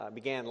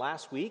began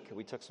last week.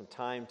 We took some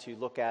time to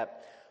look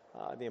at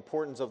the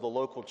importance of the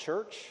local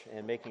church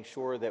and making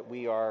sure that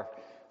we are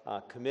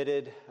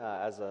committed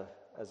as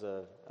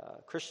a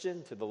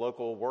Christian to the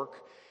local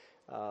work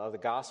of the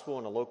gospel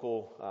in a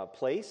local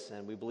place.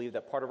 And we believe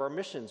that part of our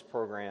missions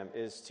program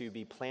is to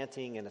be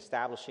planting and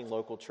establishing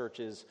local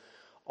churches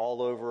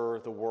all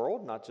over the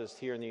world, not just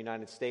here in the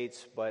United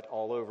States, but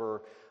all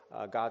over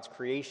God's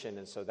creation.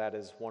 And so that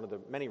is one of the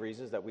many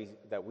reasons that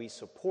we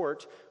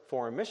support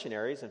foreign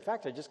missionaries. In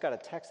fact, I just got a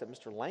text that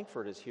Mr.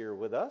 Langford is here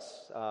with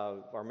us,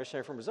 our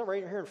missionary from Brazil,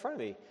 right here in front of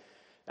me.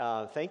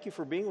 Thank you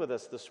for being with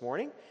us this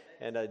morning.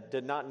 And I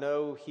did not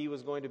know he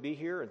was going to be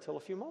here until a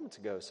few moments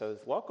ago. So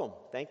welcome.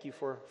 Thank you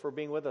for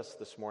being with us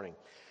this morning.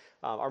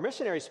 Our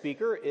missionary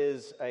speaker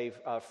is a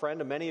friend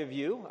of many of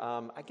you.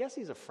 I guess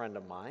he's a friend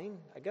of mine.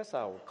 I guess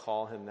I'll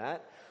call him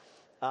that.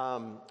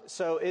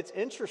 So it's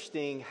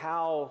interesting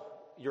how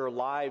your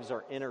lives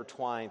are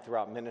intertwined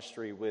throughout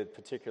ministry with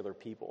particular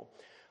people.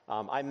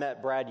 I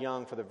met Brad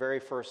Young for the very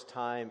first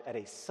time at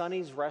a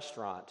Sonny's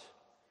restaurant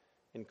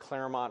in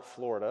Claremont,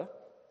 Florida.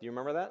 Do you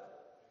remember that?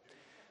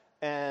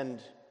 And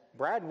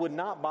Brad would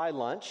not buy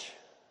lunch,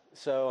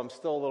 so I'm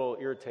still a little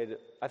irritated.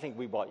 I think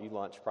we bought you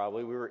lunch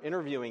probably. We were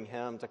interviewing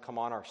him to come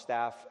on our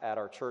staff at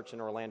our church in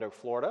Orlando,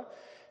 Florida,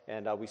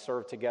 and we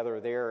served together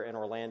there in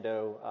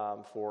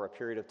Orlando for a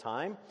period of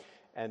time.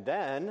 And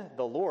then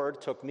the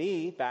Lord took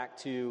me back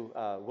to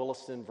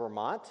Williston,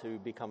 Vermont, to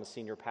become a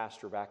senior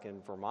pastor back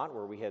in Vermont,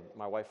 where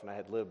my wife and I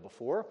had lived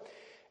before.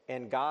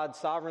 And God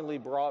sovereignly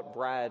brought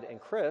Brad and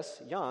Chris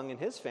Young and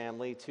his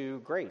family to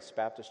Grace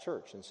Baptist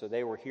Church. And so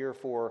they were here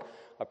for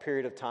a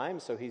period of time,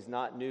 so he's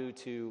not new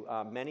to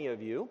many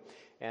of you.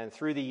 And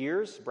through the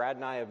years, Brad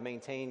and I have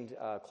maintained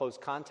close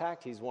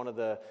contact. He's one of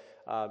the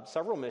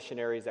several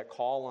missionaries that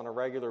call on a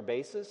regular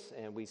basis,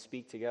 and we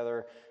speak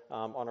together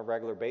on a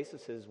regular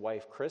basis. His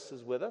wife, Chris,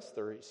 is with us.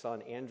 Their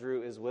son,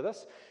 Andrew, is with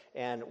us.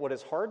 And what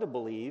is hard to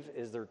believe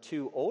is their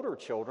two older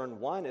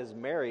children. One is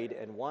married,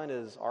 and one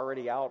is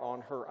already out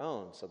on her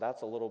own. So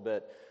that's a little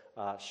bit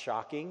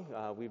shocking.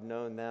 We've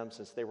known them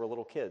since they were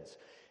little kids.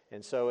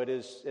 And so it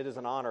is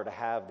an honor to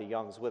have the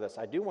Youngs with us.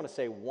 I do want to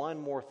say one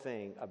more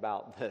thing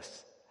about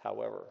this,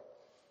 however.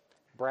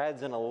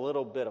 Brad's in a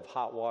little bit of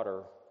hot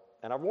water,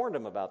 and I warned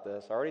him about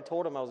this. I already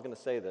told him I was going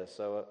to say this,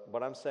 so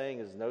what I'm saying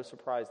is no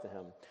surprise to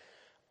him.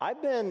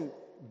 I've been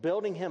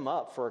building him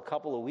up for a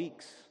couple of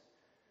weeks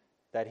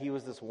that he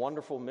was this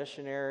wonderful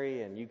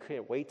missionary, and you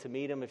can't wait to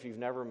meet him if you've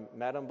never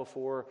met him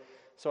before.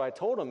 So I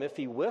told him if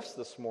he whiffs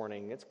this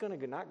morning, it's going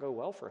to not go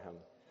well for him.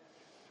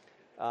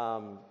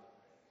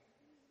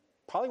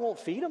 Probably won't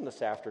feed him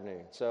this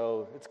afternoon.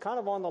 So it's kind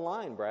of on the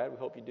line, Brad. We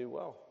hope you do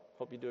well.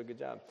 Hope you do a good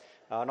job.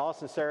 In all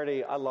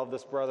sincerity, I love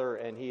this brother,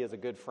 and he is a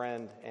good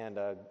friend and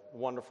a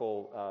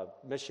wonderful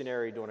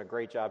missionary doing a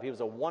great job. He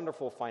was a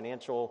wonderful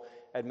financial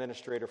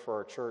administrator for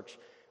our church,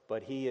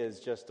 but he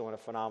is just doing a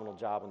phenomenal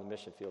job in the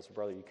mission field. So,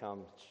 brother, you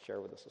come share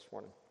with us this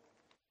morning.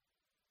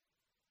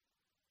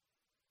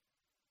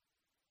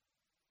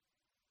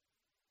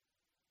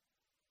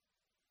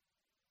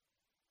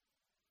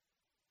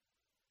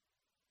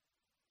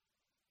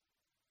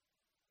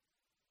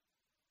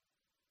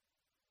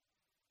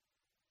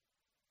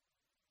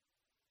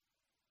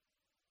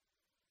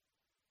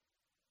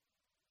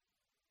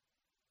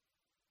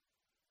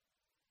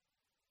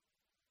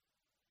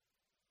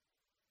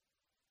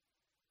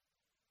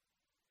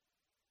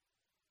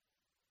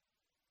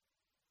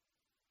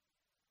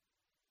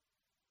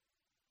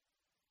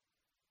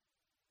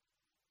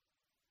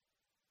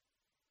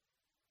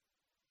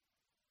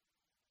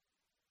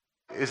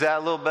 Is that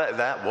a little bit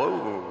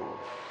whoa,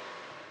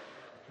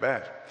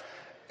 bad.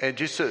 And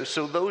just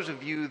so those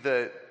of you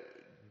that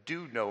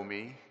do know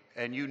me,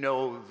 and you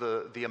know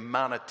the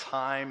amount of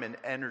time and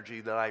energy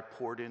that I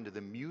poured into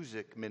the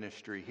music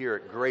ministry here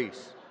at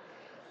Grace,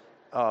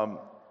 I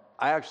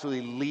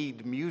actually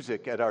lead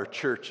music at our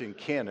church in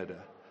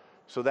Canada.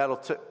 So that'll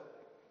tell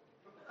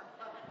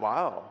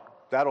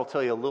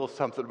you a little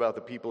something about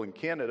the people in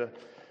Canada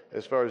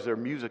as far as their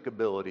music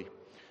ability.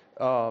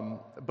 I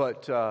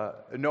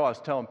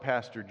was telling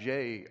Pastor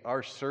Jay,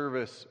 our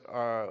service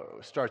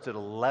starts at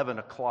 11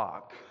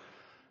 o'clock.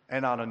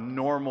 And on a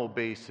normal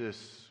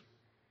basis,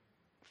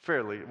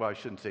 I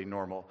shouldn't say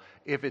normal.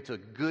 If it's a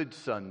good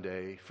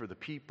Sunday for the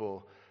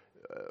people,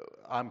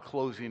 I'm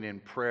closing in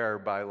prayer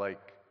by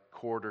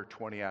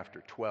 20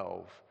 after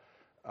 12.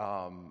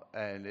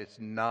 And it's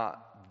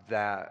not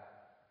that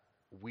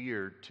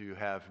weird to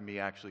have me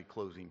actually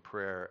closing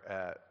prayer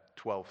at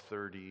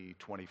 12:30,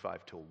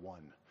 25 till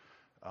 1.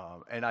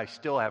 And I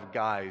still have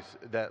guys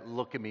that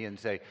look at me and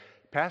say,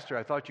 Pastor,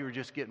 I thought you were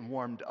just getting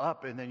warmed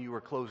up and then you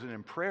were closing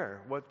in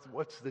prayer.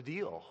 What's the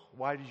deal?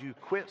 Why did you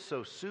quit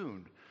so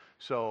soon?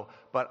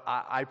 But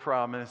I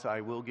promise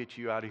I will get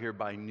you out of here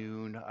by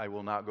noon. I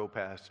will not go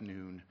past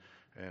noon,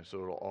 and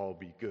so it'll all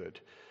be good.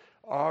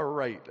 All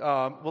right.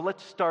 Well,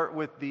 let's start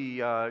with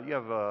you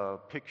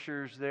have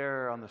pictures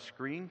there on the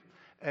screen.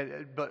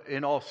 But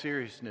in all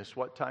seriousness,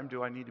 what time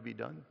do I need to be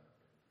done?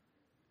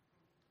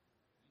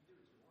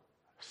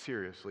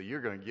 Seriously,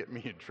 you're going to get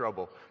me in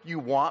trouble. You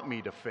want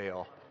me to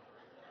fail.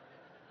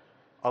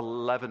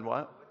 11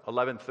 what?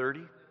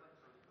 11:30?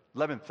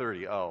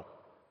 11:30, oh.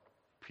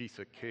 Piece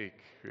of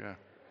cake, yeah.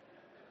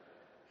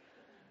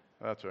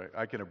 That's right,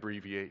 I can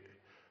abbreviate.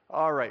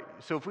 All right,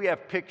 so if we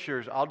have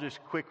pictures, I'll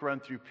just quick run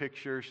through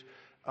pictures.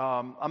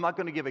 I'm not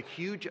going to give a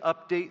huge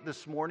update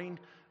this morning.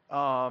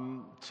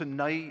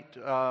 Tonight,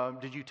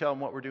 did you tell them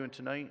what we're doing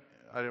tonight?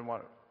 I didn't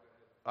want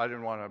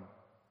to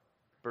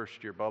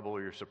burst your bubble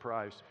or your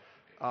surprise.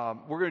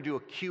 We're going to do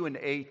a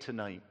Q&A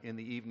tonight in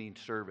the evening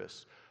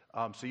service.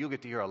 So you'll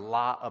get to hear a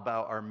lot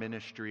about our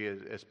ministry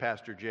as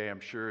Pastor Jay, I'm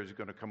sure, is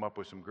going to come up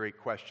with some great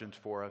questions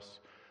for us.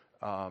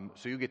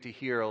 So you'll get to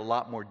hear a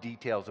lot more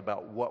details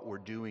about what we're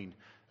doing.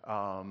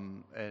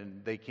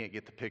 And they can't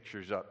get the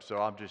pictures up,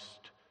 so I'm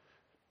just...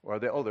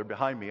 they're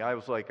behind me. I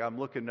was like, I'm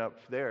looking up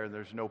there, and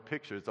there's no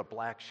picture. It's a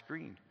black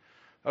screen.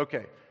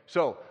 Okay,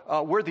 so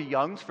we're the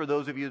Youngs, for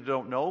those of you that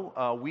don't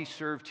know. We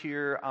served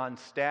here on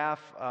staff.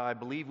 I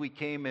believe we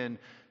came in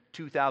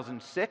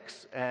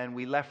 2006, and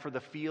we left for the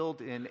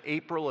field in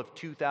April of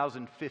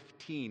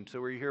 2015.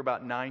 So we're here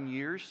about 9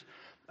 years.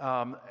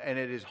 And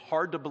it is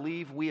hard to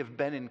believe we have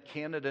been in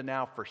Canada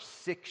now for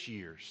 6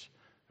 years.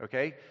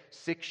 Okay,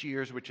 6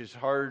 years, which is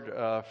hard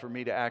for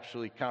me to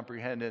actually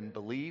comprehend and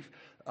believe.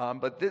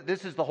 But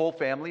this is the whole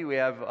family. We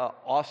have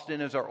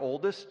Austin as our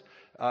oldest.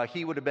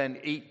 He would have been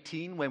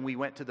 18 when we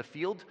went to the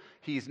field.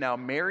 He's now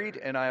married,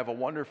 and I have a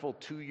wonderful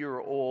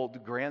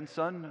 2-year-old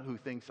grandson who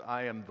thinks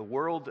I am the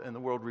world, and the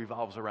world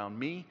revolves around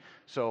me.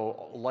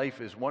 So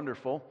life is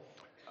wonderful.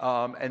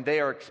 And they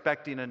are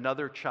expecting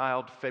another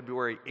child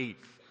February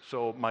 8th.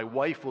 So my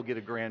wife will get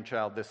a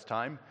grandchild this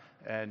time,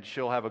 and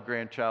she'll have a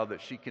grandchild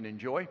that she can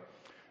enjoy.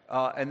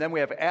 And then we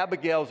have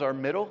Abigail's our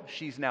middle.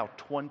 She's now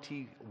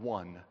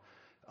 21.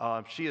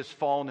 She has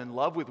fallen in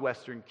love with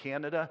Western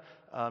Canada.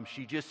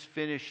 She just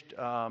finished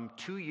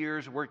 2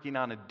 years working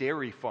on a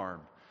dairy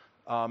farm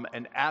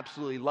and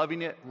absolutely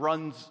loving it.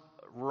 Runs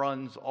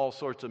all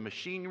sorts of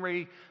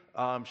machinery.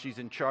 She's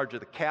in charge of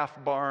the calf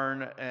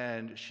barn,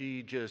 and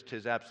she just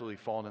has absolutely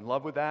fallen in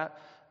love with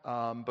that.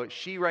 But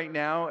she right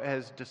now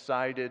has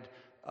decided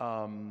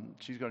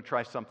she's going to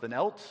try something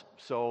else.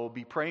 So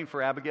be praying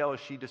for Abigail as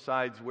she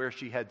decides where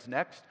she heads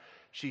next.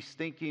 She's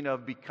thinking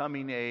of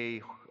becoming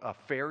a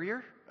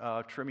farrier,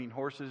 trimming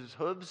horses'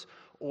 hooves,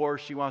 or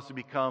she wants to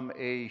become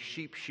a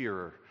sheep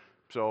shearer.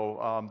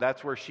 So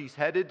that's where she's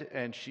headed,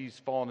 and she's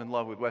fallen in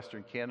love with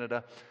Western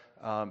Canada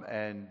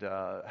and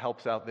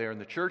helps out there in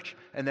the church.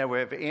 And then we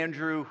have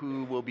Andrew,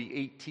 who will be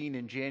 18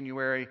 in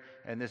January,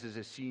 and this is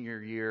his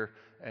senior year,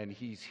 and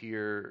he's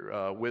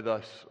here with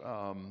us.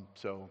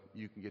 So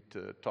you can get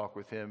to talk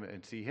with him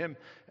and see him.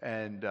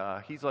 And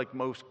he's like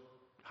most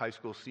high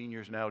school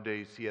seniors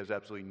nowadays. He has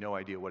absolutely no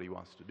idea what he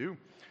wants to do.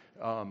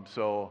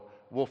 So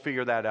we'll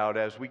figure that out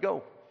as we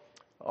go.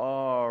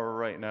 All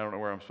right, and I don't know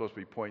where I'm supposed to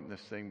be pointing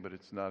this thing, but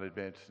it's not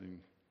advancing.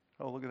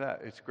 Oh, look at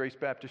that. It's Grace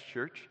Baptist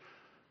Church.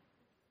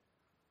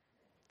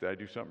 Did I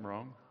do something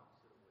wrong?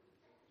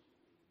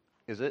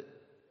 Is it?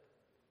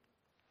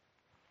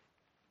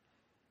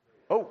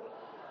 Oh.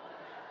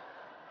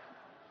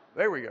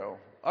 There we go.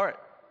 All right.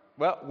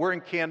 Well, we're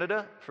in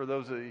Canada, for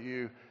those of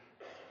you.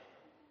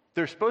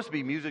 There's supposed to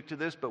be music to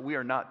this, but we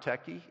are not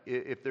techie.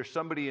 If there's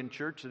somebody in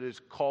church that is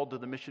called to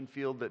the mission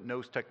field that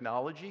knows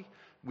technology,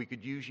 we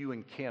could use you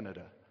in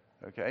Canada,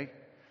 okay?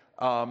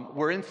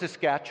 We're in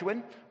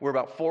Saskatchewan. We're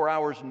about 4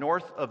 hours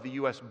north of the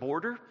U.S.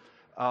 border.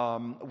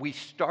 We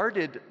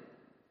started...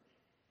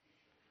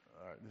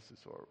 All right, this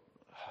is horrible.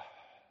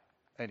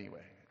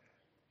 Anyway,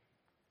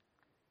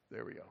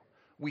 there we go.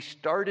 We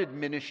started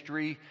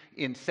ministry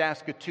in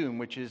Saskatoon,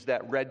 which is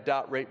that red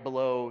dot right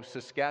below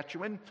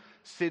Saskatchewan,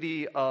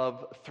 city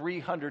of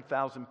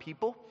 300,000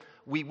 people.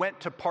 We went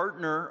to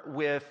partner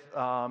with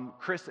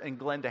Chris and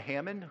Glenda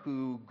Hammond,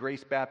 who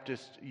Grace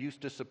Baptist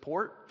used to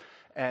support.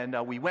 And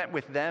we went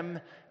with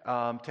them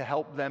to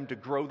help them to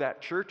grow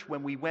that church.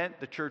 When we went,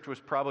 the church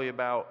was probably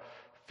about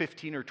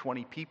 15 or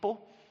 20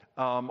 people.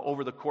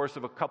 Over the course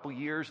of a couple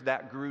years,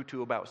 that grew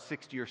to about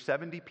 60 or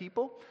 70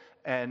 people.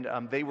 And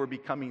they were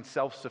becoming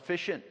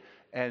self-sufficient.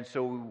 And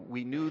so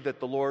we knew that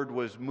the Lord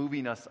was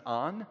moving us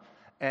on.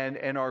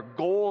 And our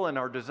goal and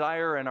our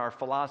desire and our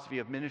philosophy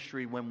of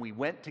ministry when we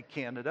went to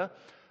Canada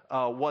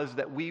was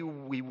that we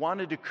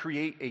wanted to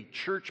create a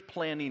church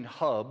planning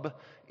hub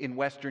in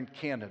Western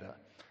Canada.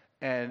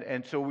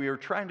 And so we were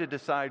trying to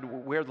decide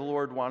where the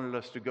Lord wanted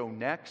us to go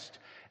next.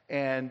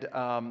 And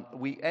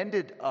we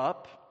ended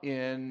up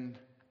in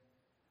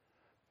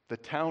the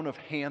town of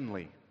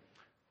Hanley.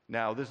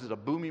 Now, this is a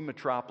booming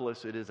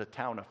metropolis. It is a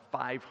town of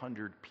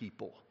 500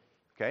 people,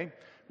 okay?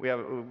 We have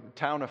a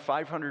town of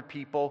 500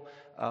 people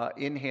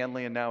in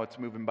Hanley, and now it's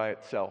moving by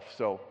itself.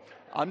 So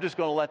I'm just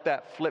going to let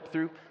that flip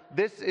through.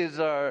 This is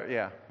our,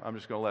 I'm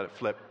just going to let it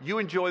flip. You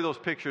enjoy those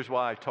pictures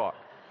while I talk.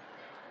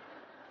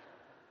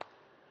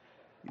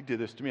 You did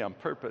this to me on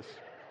purpose.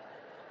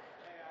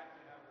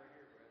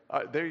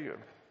 There you go.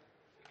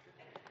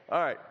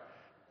 All right.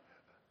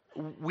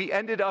 We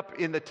ended up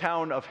in the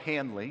town of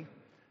Hanley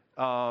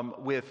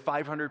with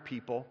 500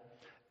 people,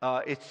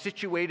 It's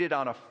situated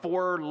on a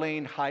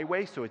 4-lane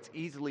highway, so it's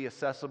easily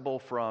accessible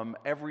from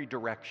every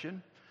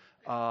direction.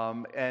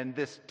 And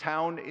this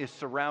town is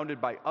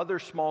surrounded by other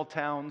small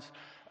towns,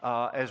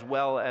 as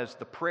well as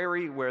the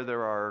prairie, where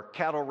there are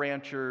cattle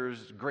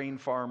ranchers, grain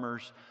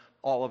farmers,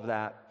 all of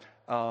that.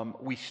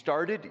 We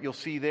started, you'll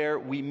see there,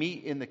 we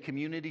meet in the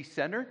community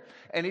center.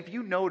 And if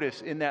you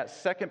notice in that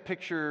second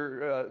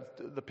picture,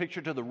 the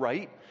picture to the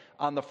right,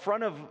 on the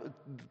front of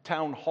the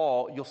town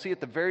hall, you'll see at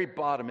the very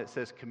bottom it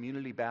says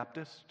Community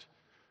Baptist.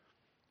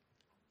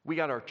 We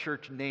got our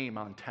church name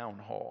on town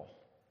hall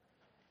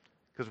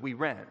because we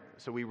rent.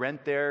 So we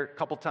rent there a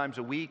couple times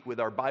a week with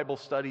our Bible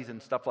studies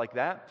and stuff like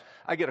that.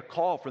 I get a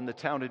call from the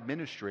town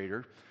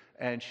administrator,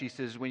 and she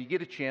says, when you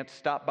get a chance,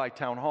 stop by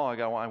town hall.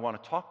 I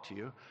want to talk to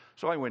you.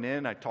 So I went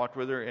in, I talked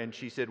with her, and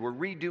she said, we're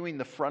redoing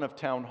the front of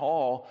town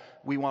hall.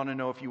 We want to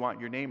know if you want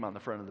your name on the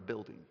front of the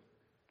building.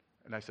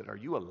 And I said, are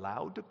you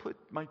allowed to put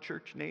my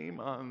church name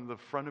on the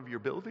front of your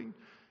building?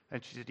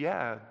 And she said,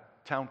 yeah,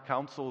 town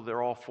council,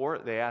 they're all for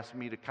it. They asked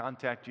me to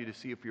contact you to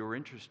see if you were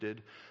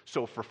interested.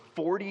 So for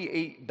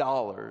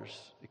 $48,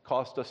 it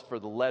cost us for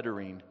the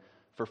lettering,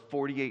 for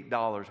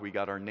 $48 we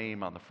got our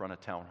name on the front of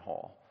town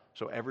hall.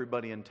 So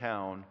everybody in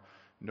town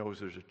knows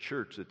there's a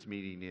church that's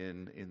meeting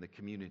in the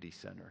community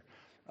center.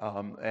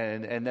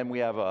 And then we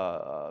have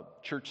a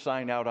church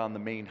sign out on the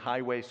main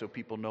highway so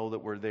people know that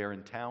we're there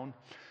in town.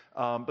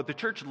 But the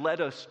church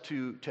led us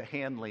to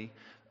Hanley.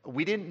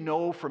 We didn't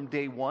know from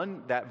day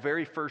one, that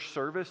very first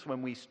service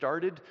when we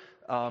started,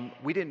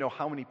 we didn't know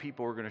how many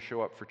people were going to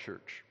show up for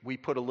church. We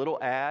put a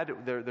little ad,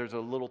 there's a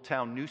little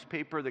town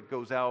newspaper that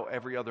goes out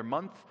every other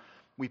month.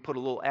 We put a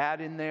little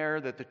ad in there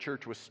that the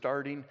church was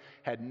starting,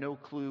 had no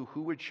clue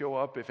who would show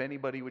up, if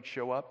anybody would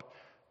show up.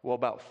 Well,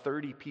 about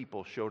 30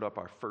 people showed up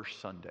our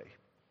first Sunday.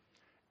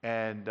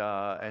 And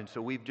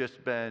so we've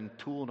just been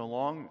tooling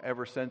along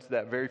ever since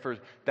that very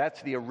first.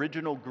 That's the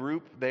original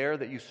group there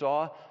that you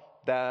saw.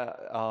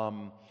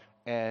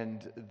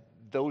 And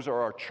those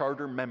are our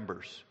charter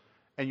members.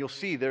 And you'll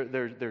see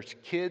there's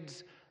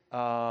kids,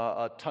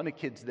 a ton of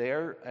kids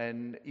there.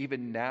 And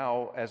even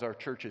now, as our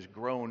church has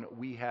grown,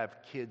 we have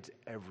kids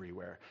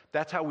everywhere.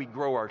 That's how we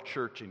grow our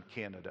church in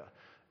Canada.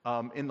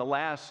 In the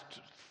last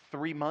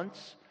 3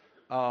 months,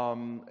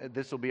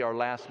 this will be our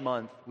last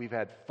month, we've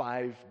had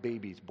 5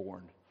 babies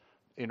born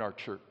in our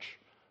church.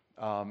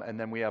 And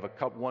then we have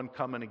one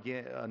coming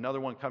again, another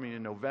one coming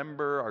in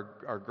November.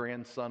 Our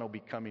grandson will be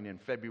coming in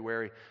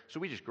February. So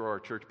we just grow our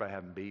church by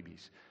having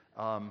babies.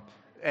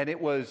 And it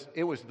was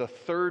the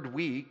third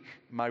week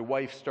my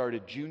wife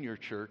started junior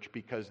church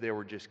because there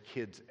were just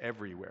kids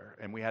everywhere.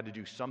 And we had to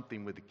do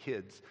something with the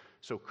kids.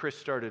 So Chris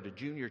started a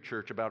junior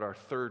church about our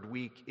third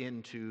week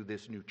into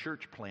this new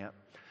church plant.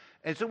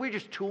 And so we're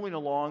just tooling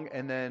along,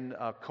 and then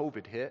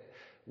COVID hit.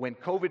 When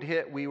COVID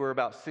hit, we were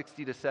about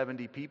 60 to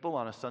 70 people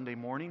on a Sunday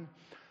morning.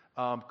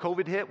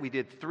 COVID hit, we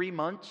did 3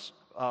 months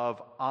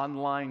of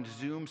online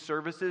Zoom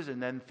services,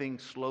 and then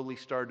things slowly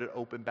started to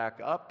open back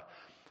up.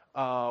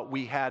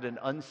 We had an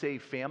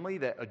unsaved family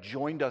that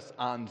joined us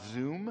on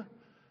Zoom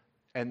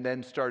and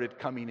then started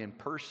coming in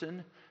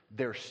person.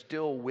 They're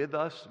still with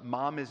us.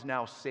 Mom is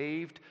now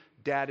saved.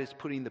 Dad is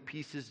putting the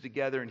pieces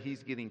together, and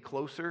he's getting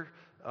closer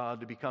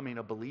to becoming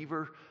a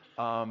believer.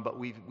 But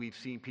we've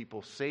seen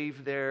people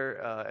saved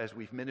there as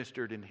we've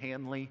ministered in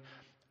Hanley.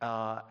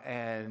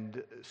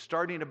 And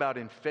starting about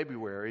in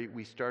February,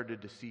 we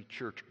started to see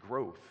church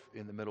growth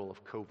in the middle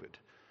of COVID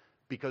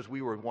because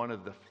we were one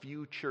of the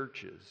few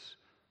churches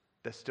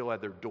that still had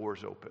their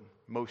doors open.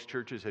 Most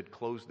churches had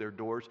closed their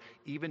doors.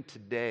 Even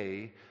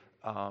today,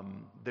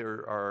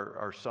 there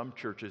are some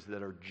churches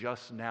that are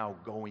just now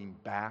going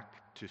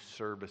back to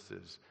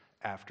services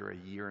after a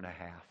year and a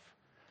half.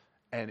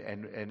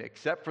 And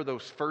except for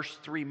those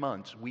first 3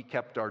 months, we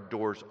kept our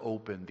doors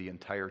open the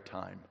entire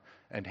time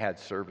and had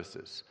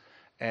services.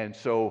 And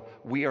so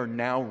we are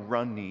now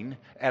running,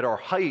 at our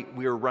height,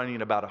 we were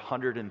running about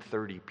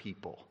 130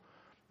 people.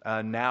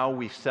 Now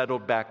we've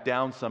settled back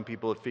down. Some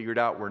people have figured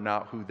out we're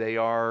not who they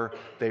are.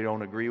 They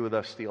don't agree with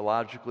us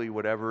theologically,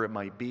 whatever it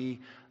might be.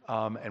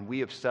 And we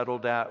have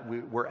settled at,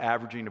 we're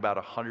averaging about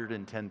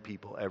 110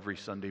 people every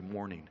Sunday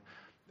morning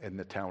in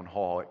the town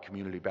hall at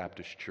Community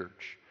Baptist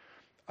Church.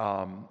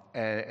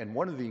 And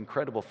one of the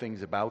incredible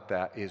things about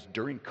that is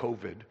during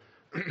COVID,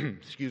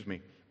 excuse me,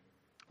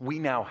 we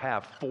now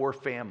have 4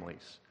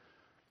 families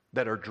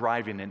that are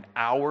driving 1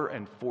 hour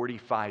and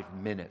 45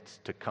 minutes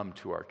to come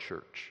to our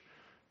church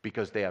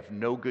because they have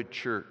no good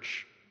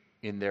church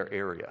in their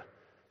area.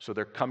 So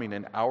they're coming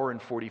 1 hour and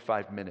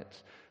 45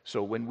 minutes.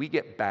 So when we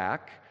get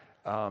back,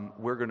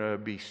 we're going to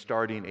be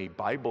starting a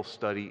Bible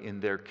study in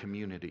their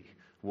community.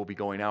 We'll be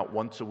going out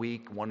once a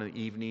week, one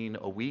evening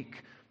a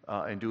week,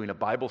 and doing a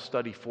Bible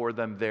study for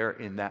them there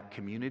in that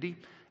community.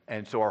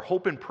 And so our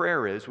hope and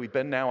prayer is, we've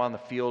been now on the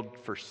field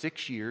for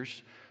 6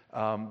 years.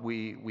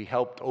 We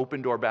helped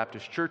Open Door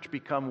Baptist Church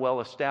become well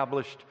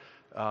established.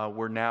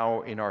 We're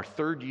now in our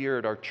 3rd year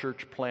at our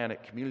church plant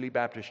at Community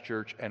Baptist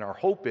Church, and our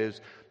hope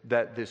is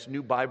that this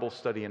new Bible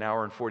study 1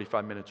 hour and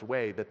 45 minutes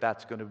away,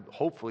 that's going to,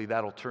 hopefully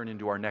that'll turn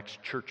into our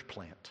next church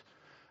plant.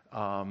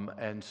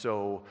 And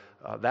so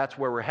that's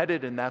where we're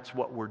headed, and that's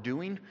what we're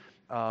doing.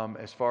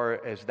 As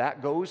far as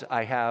that goes,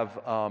 I have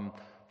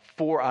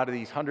 4 out of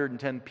these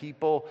 110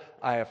 people.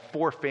 I have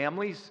 4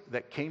 families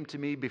that came to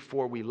me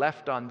before we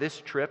left on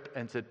this trip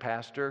and said,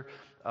 Pastor,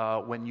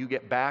 when you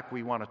get back,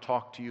 we want to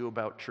talk to you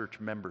about church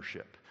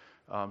membership.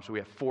 So we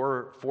have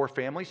four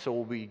families, so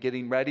we'll be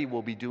getting ready.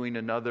 We'll be doing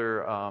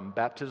another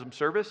baptism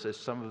service, as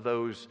some of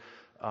those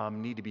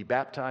need to be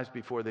baptized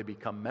before they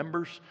become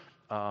members.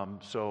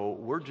 So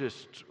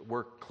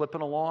we're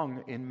clipping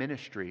along in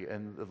ministry,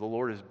 and the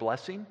Lord is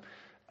blessing.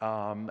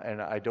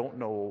 And I don't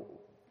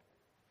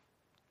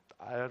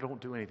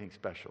do anything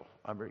special.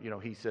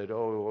 He said,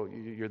 "Oh,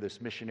 you're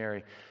this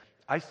missionary."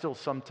 I still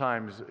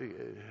sometimes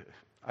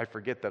I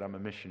forget that I'm a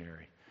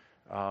missionary.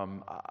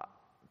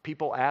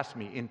 People ask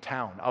me in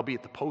town. I'll be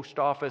at the post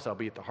office. I'll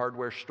be at the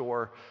hardware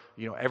store.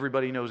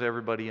 Everybody knows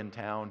everybody in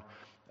town.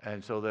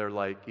 And so they're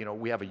like,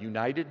 we have a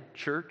United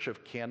Church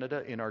of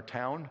Canada in our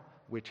town,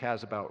 which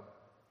has about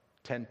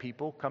 10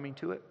 people coming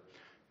to it.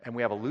 And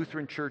we have a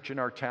Lutheran church in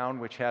our town,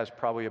 which has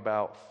probably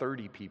about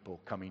 30 people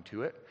coming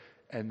to it.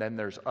 And then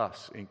there's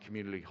us in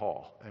Community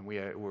Hall, and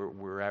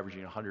we're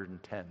averaging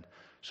 110.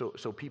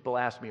 So people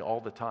ask me all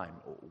the time,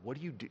 what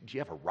do you do? Do you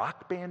have a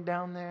rock band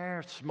down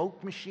there?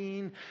 Smoke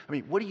machine?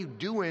 What are you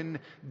doing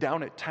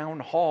down at Town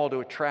Hall to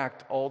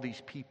attract all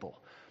these people?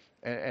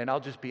 And I'll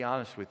just be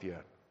honest with you.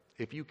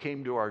 If you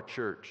came to our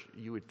church,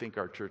 you would think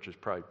our church is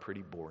probably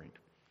pretty boring.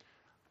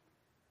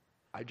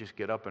 I just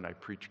get up and I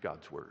preach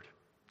God's word.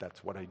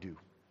 That's what I do.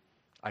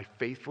 I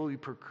faithfully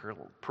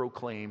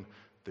proclaim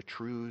the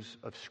truths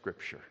of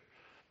Scripture.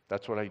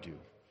 That's what I do.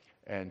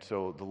 And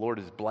so the Lord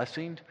is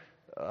blessing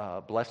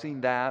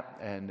that,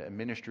 and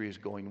ministry is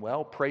going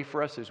well. Pray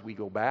for us as we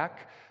go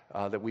back,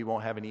 that we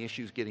won't have any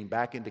issues getting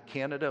back into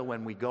Canada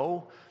when we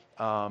go.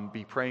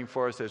 Be praying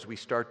for us as we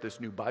start this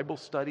new Bible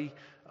study,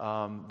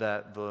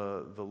 that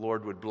the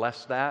Lord would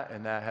bless that,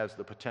 and that has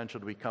the potential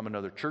to become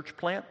another church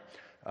plant.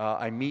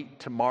 I meet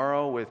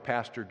tomorrow with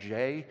Pastor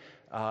Jay,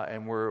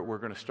 and we're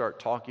going to start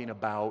talking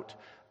about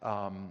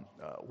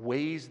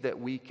ways that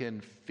we can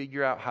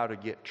figure out how to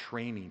get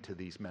training to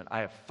these men.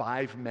 I have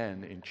 5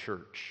 men in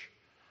church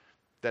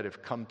that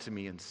have come to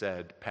me and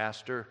said,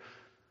 Pastor,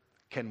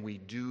 can we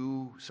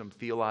do some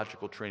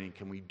theological training?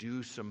 Can we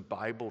do some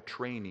Bible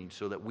training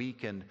so that we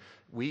can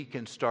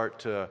start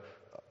to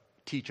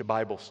teach a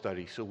Bible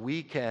study, so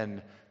we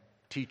can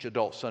teach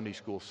adult Sunday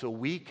school, so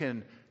we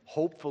can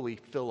hopefully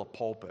fill a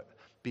pulpit?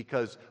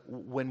 Because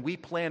when we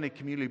planted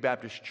Community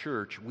Baptist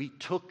Church, we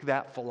took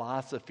that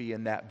philosophy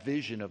and that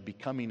vision of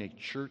becoming a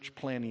church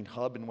planting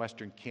hub in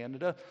Western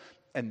Canada,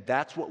 and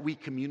that's what we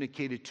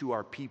communicated to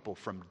our people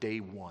from day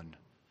one.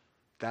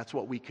 That's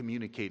what we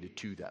communicated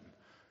to them.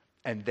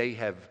 And they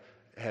have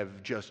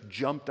just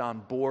jumped on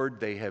board.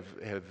 They have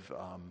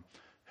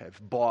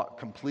bought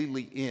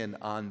completely in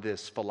on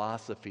this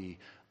philosophy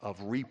of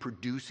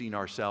reproducing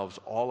ourselves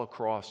all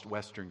across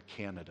Western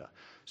Canada.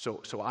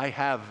 So I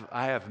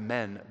have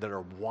men that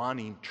are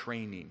wanting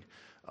training.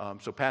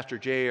 So Pastor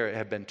Jay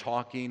have been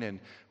talking, and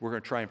we're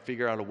going to try and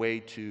figure out a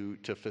way to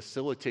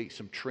facilitate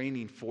some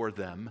training for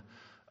them.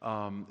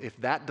 If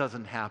that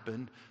doesn't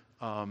happen,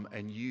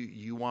 and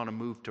you want to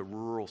move to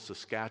rural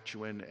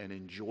Saskatchewan and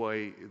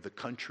enjoy the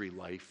country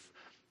life,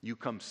 you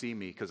come see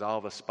me, because I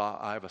have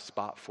a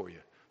spot for you.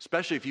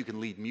 Especially if you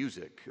can lead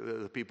music.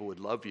 The people would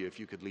love you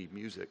if you could lead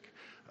music.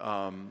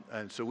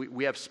 And so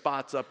we have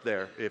spots up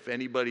there if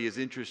anybody is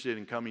interested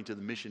in coming to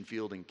the mission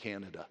field in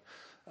Canada.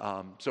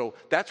 So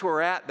that's where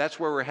we're at. That's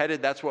where we're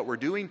headed. That's what we're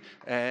doing.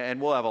 And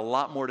we'll have a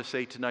lot more to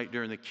say tonight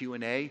during the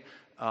Q&A.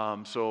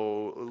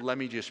 So let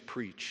me just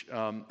preach.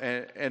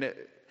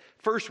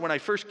 First, when I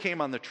first came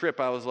on the trip,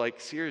 I was like,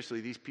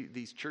 seriously,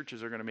 these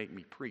churches are going to make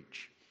me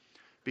preach.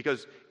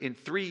 Because in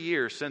 3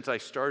 years, since I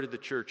started the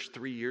church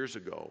 3 years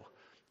ago,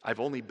 I've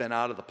only been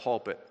out of the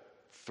pulpit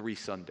 3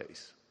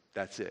 Sundays.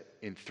 That's it,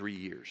 in 3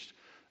 years.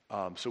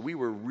 So we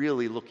were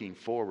really looking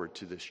forward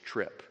to this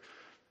trip.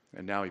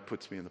 And now he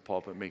puts me in the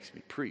pulpit and makes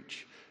me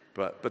preach.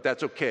 But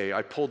that's okay.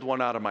 I pulled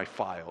one out of my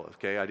file,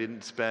 okay? I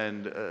didn't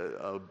spend,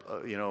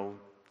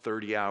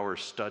 30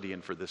 hours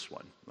studying for this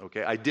one,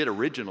 okay? I did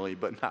originally,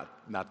 but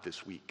not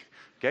this week,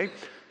 okay?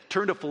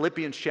 Turn to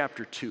Philippians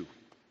chapter 2.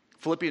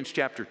 Philippians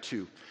chapter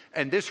 2.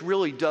 And this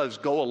really does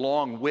go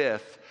along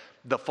with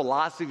the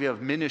philosophy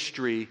of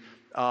ministry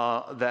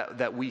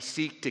that we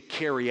seek to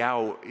carry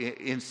out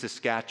in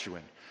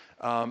Saskatchewan.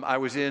 I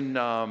was in,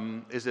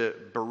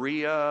 Berean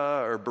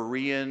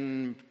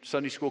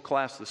Sunday school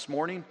class this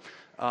morning,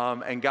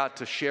 and got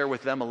to share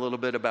with them a little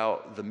bit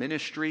about the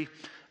ministry.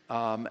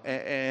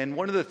 And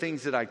one of the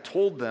things that I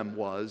told them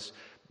was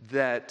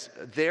that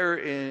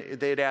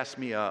they'd asked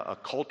me a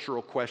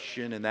cultural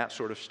question and that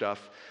sort of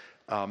stuff.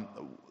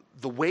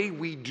 The way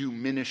we do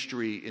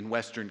ministry in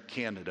Western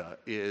Canada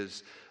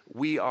is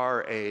we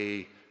are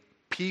a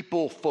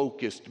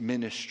people-focused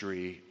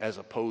ministry as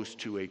opposed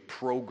to a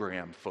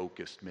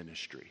program-focused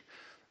ministry.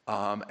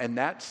 And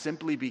that's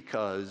simply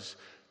because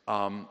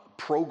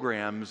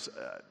programs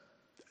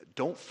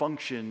don't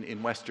function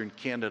in Western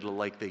Canada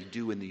like they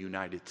do in the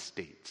United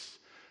States.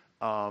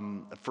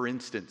 For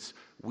instance,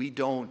 we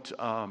don't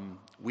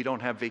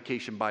have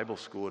Vacation Bible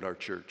School at our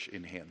church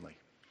in Hanley.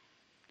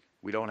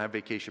 We don't have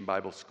Vacation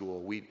Bible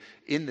School.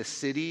 In the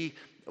city,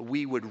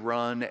 we would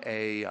run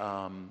a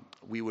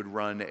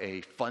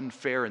fun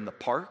fair in the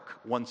park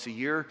once a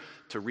year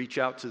to reach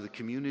out to the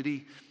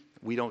community.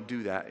 We don't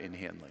do that in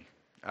Hanley,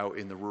 out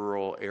in the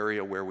rural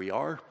area where we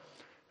are.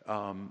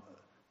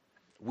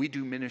 We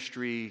do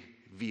ministry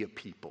via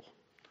people.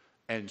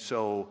 And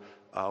so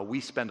we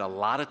spend a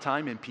lot of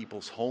time in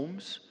people's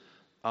homes.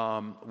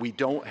 We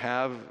don't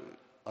have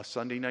a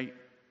Sunday night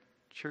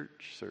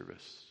church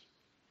service.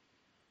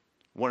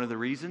 One of the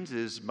reasons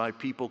is my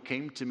people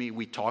came to me.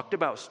 We talked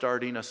about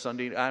starting a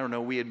Sunday. I don't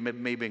know. We had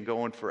maybe been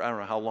going for, I don't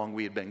know how long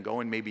we had been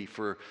going, maybe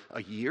for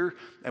a year.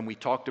 And we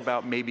talked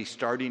about maybe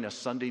starting a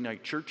Sunday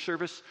night church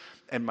service.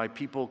 And my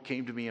people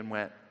came to me and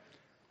went,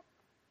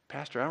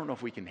 Pastor, I don't know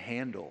if we can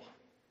handle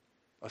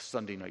a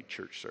Sunday night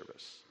church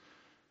service.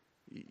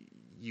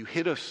 You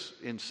hit us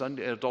in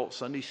adult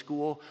Sunday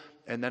school,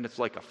 and then it's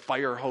like a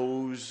fire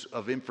hose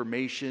of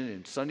information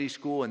in Sunday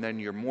school, and then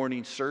your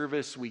morning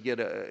service,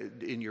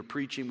 in your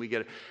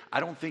preaching, I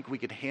don't think we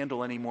could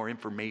handle any more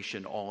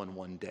information all in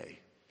one day.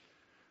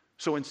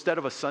 So instead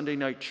of a Sunday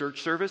night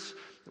church service,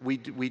 we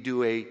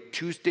do a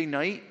Tuesday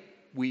night.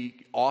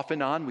 Off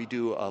and on, we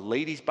do a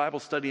ladies' Bible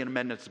study and a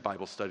men's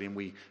Bible study, and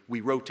we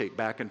rotate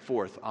back and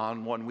forth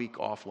on 1 week,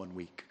 off 1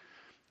 week.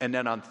 And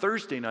then on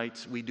Thursday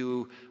nights, we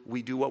do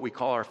what we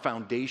call our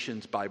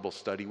Foundations Bible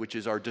Study, which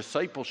is our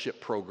discipleship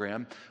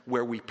program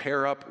where we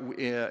pair up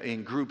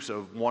in groups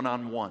of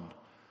one-on-one.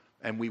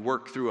 And we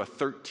work through a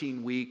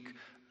 13-week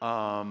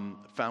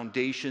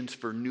Foundations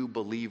for New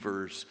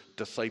Believers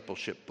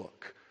discipleship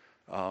book.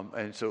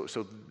 And so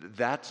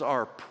that's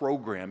our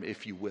program,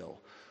 if you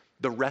will.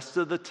 The rest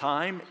of the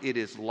time, it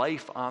is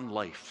life on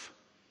life.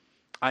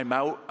 I'm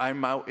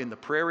out in the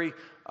prairie.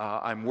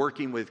 I'm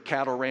working with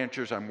cattle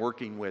ranchers. I'm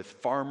working with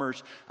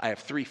farmers. I have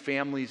 3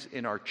 families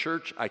in our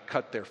church. I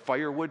cut their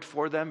firewood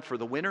for them for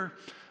the winter.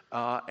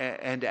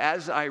 And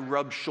as I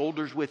rub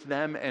shoulders with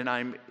them and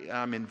I'm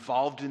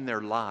involved in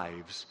their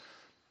lives,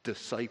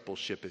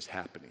 discipleship is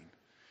happening.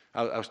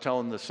 I was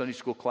telling the Sunday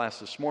school class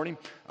this morning,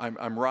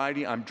 I'm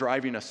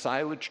driving a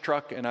silage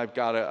truck, and I've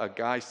got a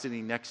guy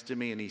sitting next to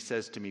me, and he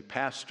says to me,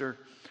 Pastor,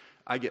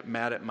 I get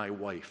mad at my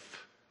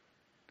wife.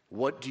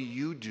 What do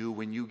you do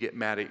when you get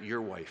mad at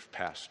your wife,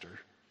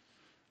 Pastor?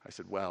 I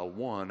said, well,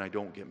 1, I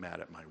don't get mad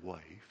at my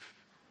wife.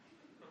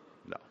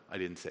 No, I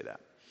didn't say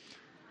that.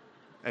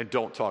 And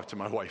don't talk to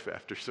my wife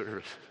after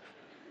service.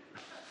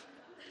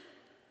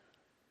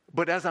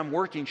 But as I'm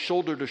working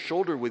shoulder to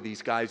shoulder with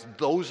these guys,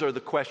 those are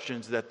the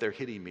questions that they're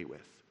hitting me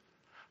with.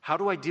 How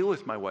do I deal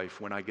with my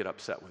wife when I get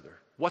upset with her?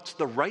 What's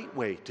the right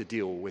way to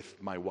deal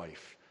with my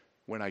wife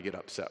when I get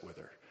upset with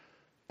her?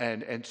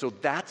 And so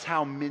that's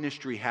how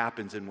ministry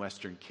happens in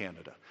Western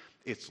Canada.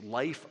 It's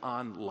life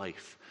on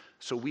life.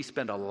 So we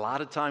spend a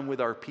lot of time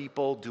with our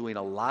people doing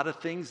a lot of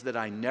things that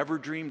I never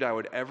dreamed I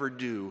would ever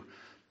do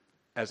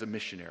as a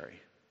missionary,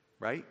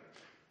 right?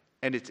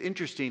 And it's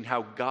interesting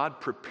how God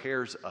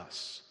prepares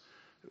us.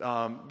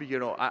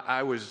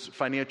 I was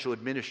financial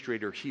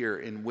administrator here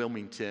in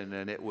Wilmington,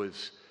 and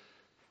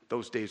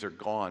those days are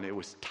gone. It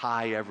was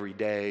tie every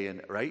day,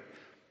 and right?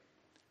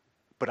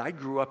 But I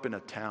grew up in a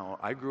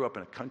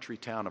country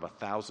town of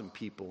 1,000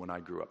 people when I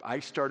grew up.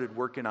 I started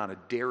working on a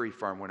dairy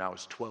farm when I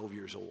was 12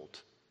 years old.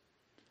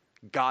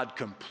 God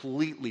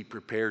completely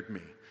prepared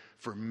me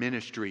for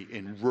ministry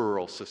in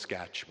rural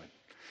Saskatchewan.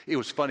 It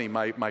was funny,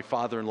 my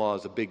father-in-law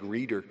is a big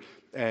reader,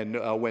 and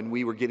when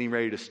we were getting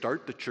ready to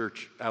start the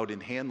church out in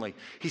Hanley,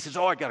 he says,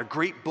 I got a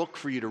great book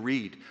for you to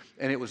read.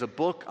 And it was a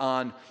book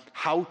on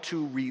how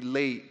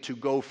to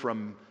go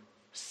from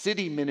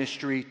city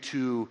ministry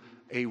to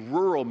a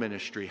rural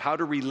ministry, how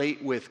to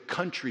relate with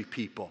country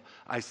people.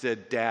 I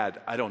said,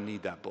 Dad, I don't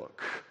need that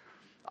book.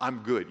 I'm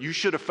good. You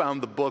should have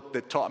found the book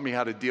that taught me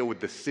how to deal with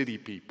the city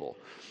people,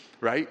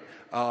 right?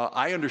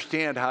 I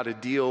understand how to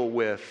deal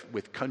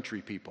with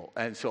country people.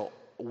 And so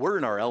we're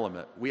in our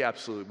element. We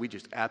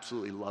just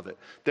absolutely love it.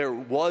 There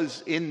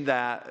was in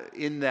that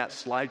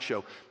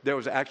slideshow, there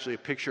was actually a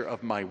picture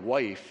of my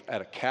wife at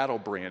a cattle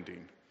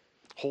branding,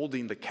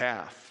 holding the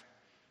calf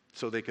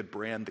so they could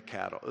brand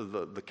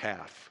the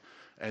calf.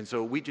 And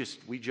so we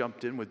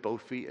jumped in with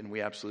both feet, and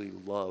we absolutely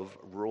love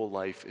rural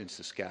life in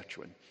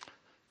Saskatchewan.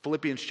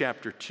 Philippians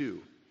chapter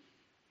 2.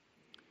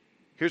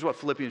 Here's what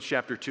Philippians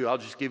chapter 2, I'll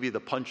just give you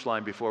the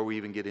punchline before we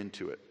even get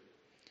into it.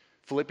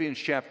 Philippians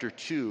chapter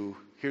 2,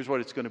 here's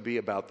what it's going to be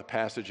about, the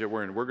passage that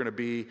we're in. We're going to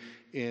be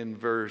in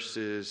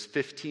verses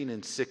 15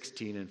 and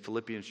 16 in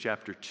Philippians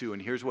chapter 2,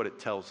 and here's what it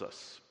tells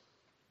us.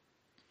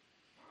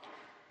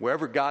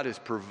 Wherever God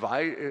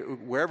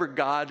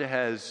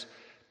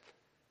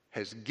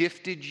has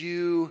gifted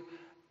you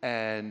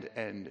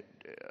and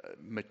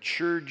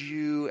matured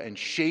you and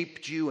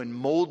shaped you and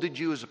molded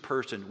you as a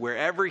person,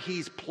 wherever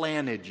He's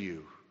planted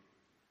you,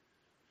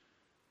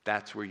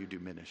 that's where you do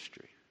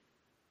ministry.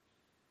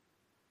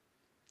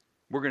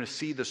 we're going to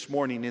see this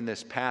morning in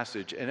this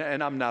passage,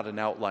 and I'm not an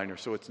outliner,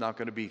 so it's not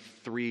going to be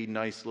 3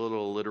 nice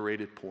little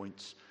alliterated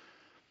points.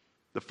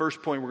 The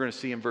first point we're going to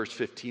see in verse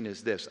 15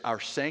 is this: our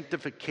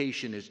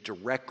sanctification is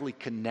directly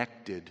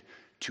connected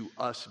to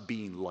us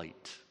being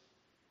light.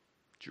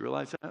 Do you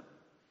realize that?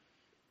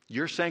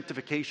 Your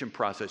sanctification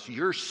process,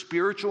 your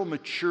spiritual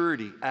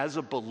maturity as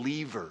a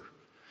believer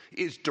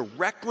is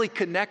directly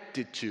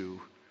connected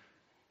to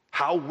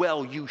how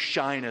well you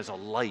shine as a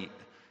light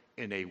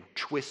in a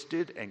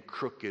twisted and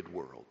crooked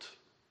world.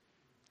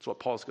 That's what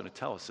Paul's going to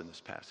tell us in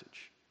this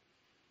passage.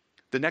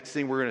 The next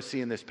thing we're going to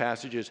see in this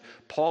passage is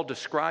Paul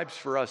describes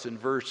for us in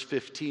verse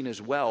 15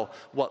 as well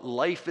what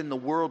life in the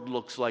world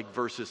looks like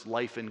versus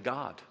life in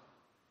God.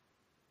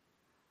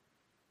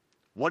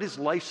 What is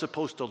life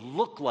supposed to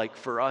look like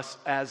for us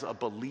as a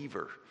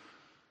believer?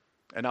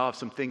 And I'll have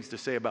some things to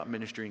say about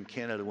ministry in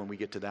Canada when we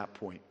get to that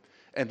point.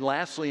 And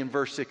lastly, in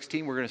verse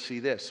 16, we're going to see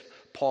this.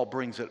 Paul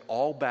brings it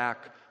all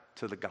back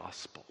to the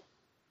gospel.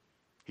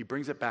 He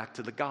brings it back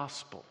to the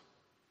gospel.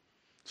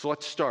 So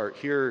let's start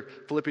here,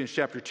 Philippians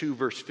chapter 2,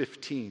 verse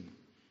 15.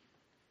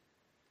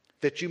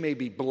 That you may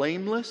be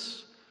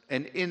blameless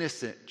and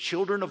innocent,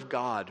 children of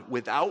God,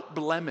 without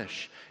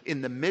blemish,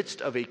 in the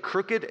midst of a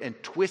crooked and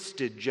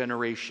twisted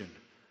generation,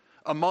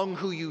 among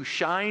who you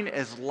shine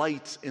as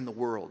lights in the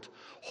world,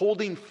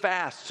 holding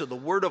fast to the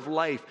word of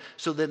life,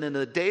 so that in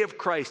the day of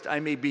Christ I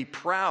may be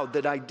proud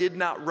that I did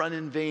not run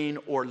in vain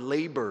or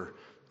labor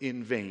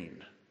in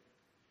vain.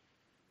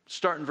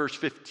 Start in verse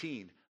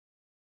 15.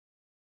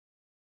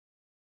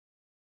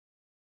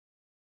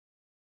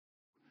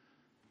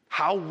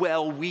 How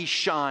well we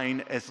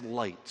shine as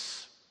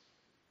lights.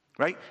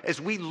 Right? As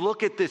we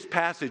look at this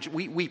passage,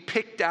 we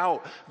picked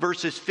out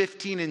verses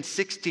 15 and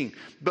 16.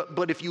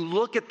 But if you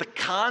look at the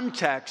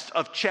context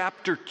of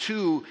chapter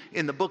 2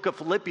 in the book of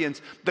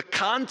Philippians, the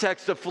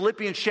context of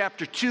Philippians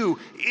chapter 2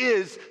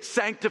 is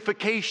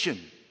sanctification.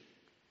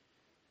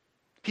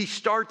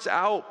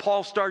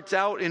 Paul starts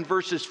out in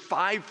verses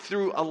 5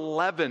 through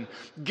 11,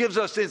 gives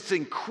us this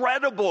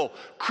incredible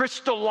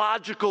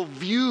Christological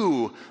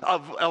view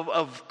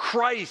of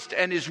Christ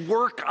and his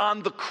work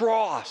on the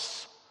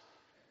cross.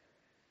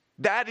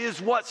 That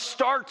is what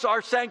starts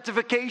our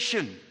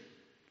sanctification.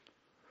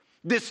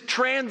 This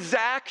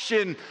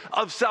transaction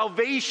of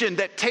salvation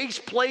that takes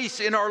place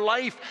in our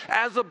life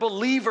as a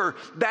believer,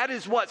 that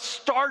is what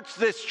starts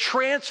this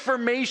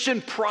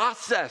transformation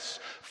process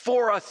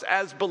for us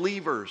as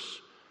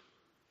believers.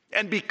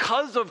 And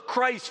because of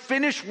Christ's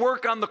finished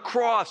work on the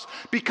cross,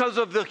 because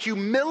of the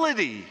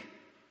humility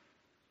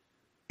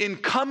in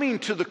coming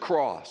to the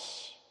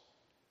cross,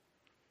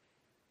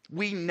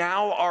 we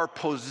now are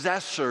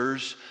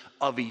possessors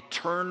of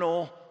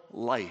eternal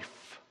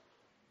life.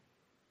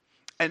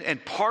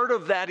 And part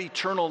of that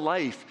eternal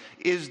life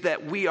is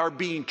that we are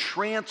being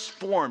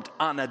transformed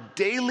on a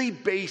daily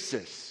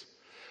basis.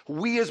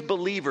 We as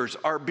believers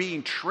are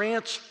being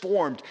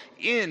transformed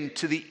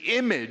into the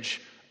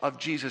image of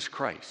Jesus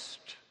Christ.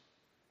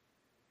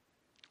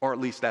 Or at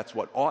least that's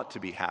what ought to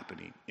be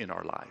happening in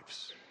our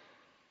lives.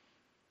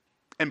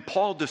 And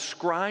Paul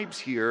describes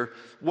here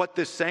what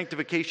this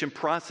sanctification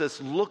process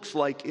looks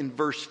like in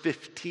verse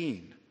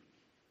 15.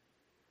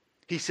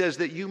 He says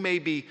that you may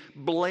be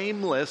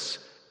blameless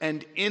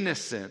and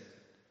innocent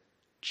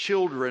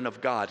children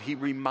of God. He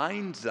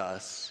reminds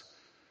us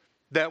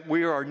that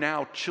we are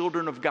now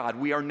children of God.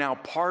 We are now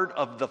part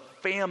of the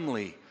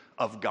family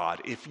of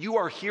God. If you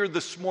are here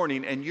this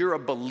morning and you're a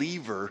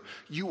believer,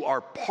 you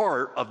are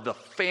part of the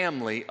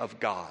family of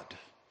God.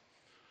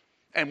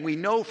 And we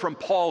know from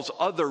Paul's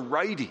other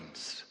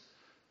writings,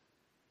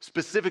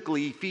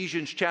 specifically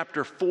Ephesians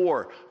chapter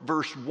 4,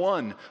 verse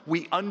 1,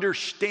 we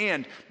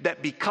understand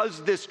that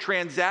because this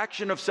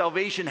transaction of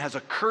salvation has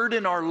occurred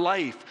in our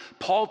life,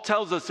 Paul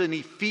tells us in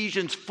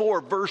Ephesians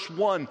 4, verse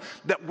 1,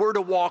 that we're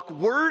to walk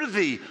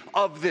worthy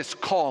of this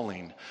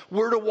calling.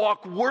 We're to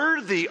walk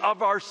worthy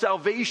of our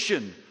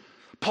salvation.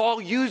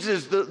 Paul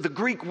uses the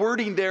Greek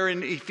wording there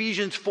in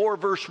Ephesians 4,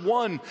 verse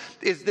 1,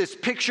 is this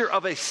picture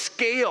of a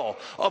scale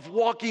of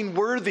walking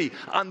worthy.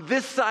 On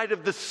this side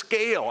of the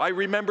scale, I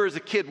remember as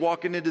a kid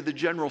walking into the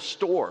general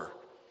store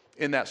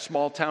in that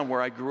small town where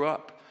I grew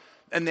up.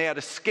 And they had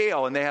a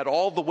scale, and they had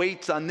all the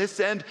weights on this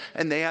end,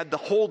 and they had the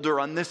holder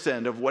on this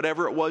end of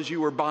whatever it was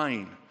you were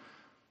buying.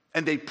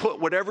 And they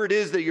put whatever it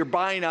is that you're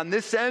buying on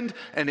this end,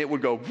 and it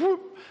would go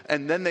whoop,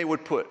 and then they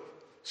would put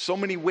so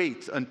many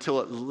weights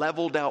until it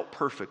leveled out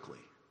perfectly.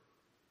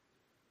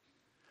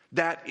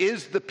 That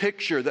is the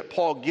picture that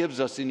Paul gives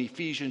us in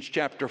Ephesians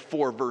chapter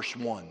 4, verse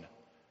 1.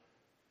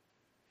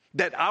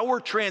 That our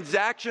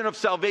transaction of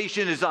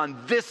salvation is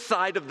on this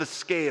side of the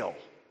scale.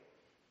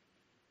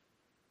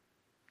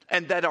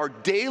 And that our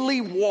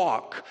daily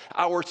walk,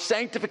 our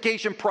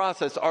sanctification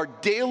process, our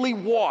daily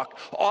walk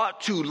ought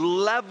to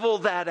level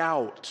that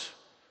out.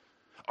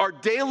 Our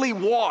daily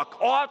walk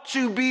ought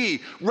to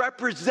be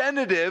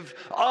representative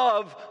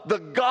of the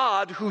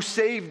God who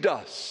saved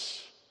us.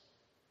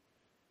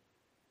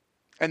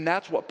 And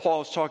that's what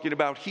Paul is talking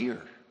about here.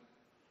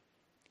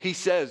 He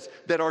says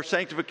that our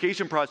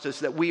sanctification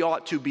process, that we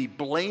ought to be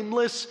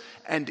blameless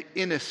and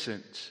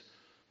innocent.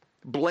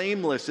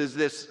 Blameless is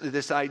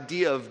this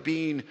idea of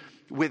being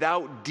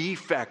without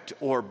defect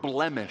or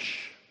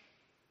blemish.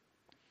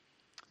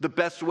 The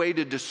best way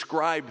to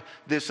describe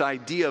this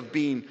idea of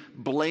being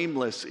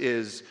blameless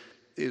is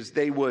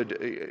they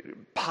would,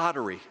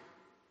 pottery.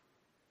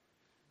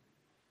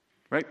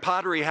 Right?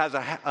 Pottery has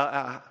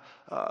a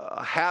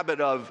habit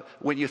of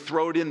when you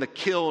throw it in the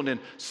kiln and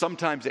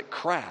sometimes it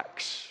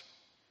cracks.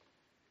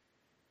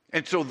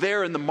 And so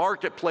there in the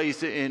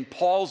marketplace in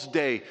Paul's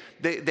day,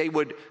 they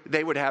would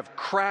have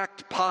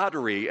cracked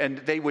pottery, and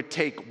they would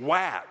take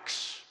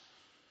wax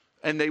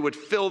and they would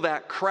fill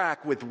that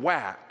crack with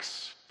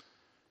wax.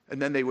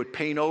 And then they would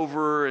paint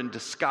over and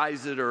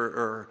disguise it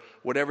or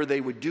whatever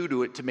they would do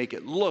to it to make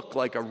it look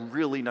like a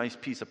really nice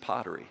piece of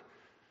pottery.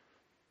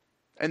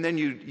 And then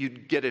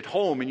you'd get it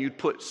home and you'd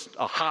put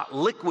a hot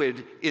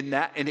liquid in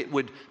that, and it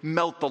would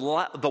melt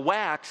the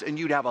wax, and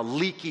you'd have a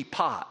leaky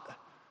pot.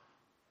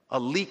 A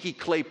leaky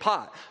clay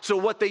pot. So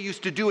what they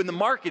used to do in the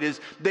market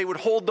is they would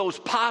hold those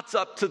pots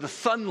up to the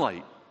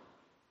sunlight.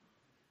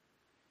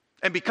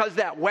 And because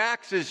that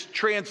wax is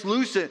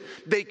translucent,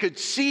 they could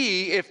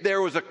see if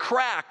there was a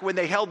crack when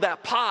they held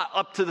that pot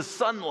up to the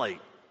sunlight.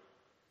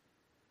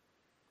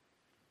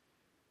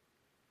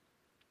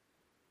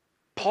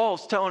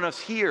 Paul's telling us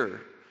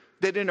here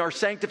that in our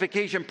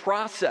sanctification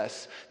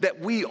process, that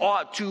we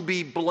ought to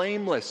be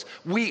blameless.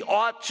 We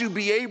ought to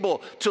be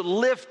able to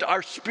lift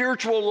our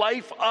spiritual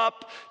life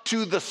up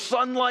to the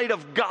sunlight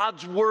of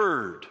God's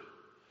Word.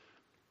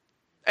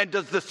 And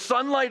does the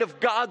sunlight of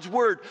God's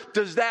Word,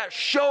 does that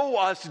show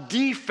us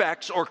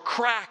defects or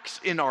cracks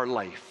in our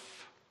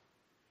life?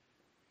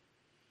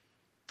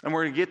 And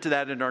we're going to get to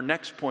that in our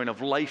next point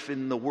of life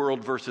in the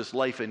world versus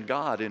life in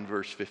God in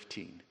verse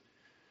 15.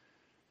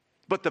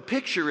 But the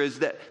picture is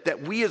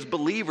that we as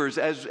believers,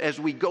 as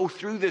we go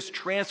through this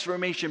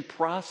transformation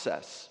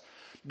process,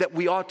 that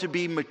we ought to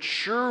be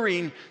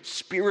maturing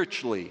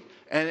spiritually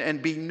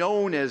and be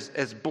known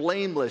as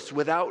blameless,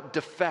 without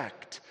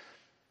defect.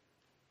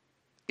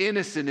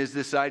 Innocent is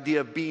this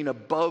idea of being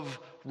above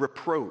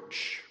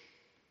reproach.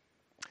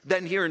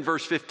 Then here in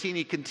verse 15,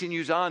 he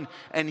continues on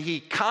and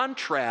he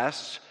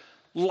contrasts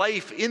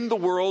life in the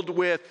world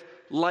with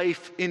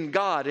life in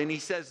God. And he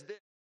says this.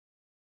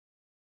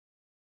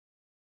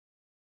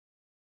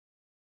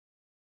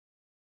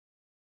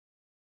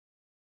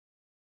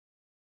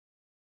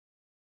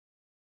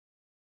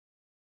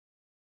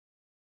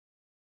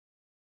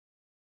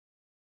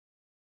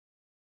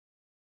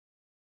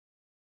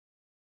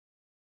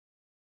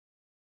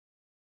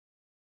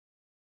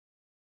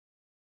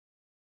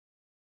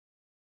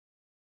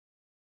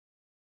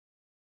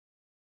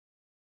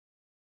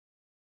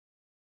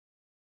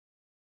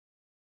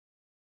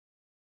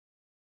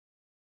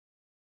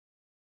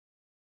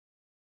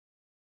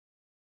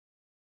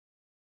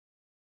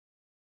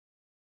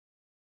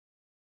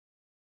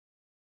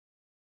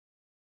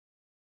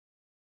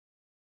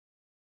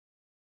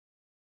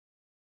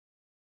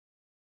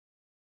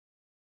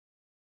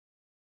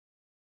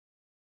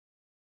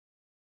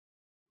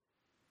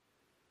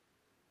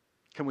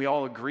 Can we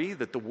all agree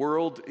that the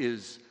world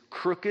is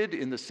crooked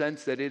in the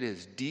sense that it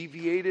has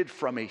deviated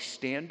from a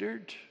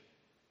standard?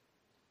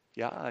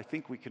 Yeah, I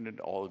think we can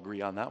all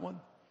agree on that one.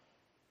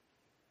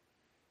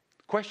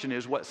 The question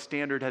is, what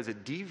standard has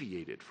it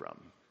deviated from?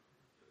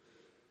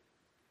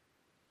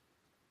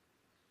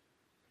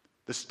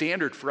 The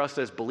standard for us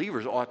as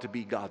believers ought to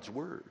be God's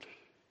Word,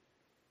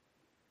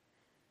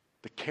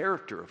 the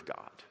character of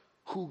God,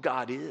 who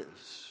God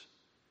is.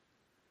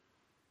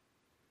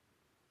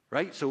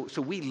 Right? So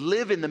we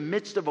live in the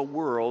midst of a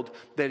world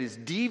that is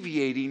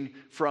deviating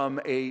from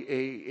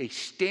a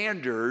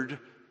standard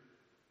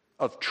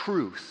of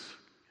truth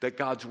that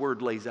God's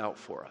Word lays out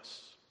for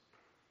us.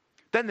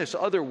 Then this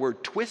other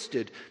word,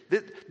 twisted,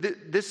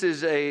 this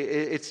is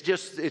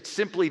it's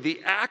simply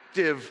the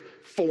active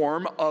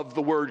form of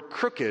the word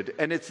crooked,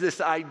 and it's this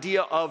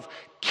idea of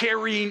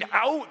carrying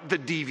out the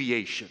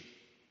deviation.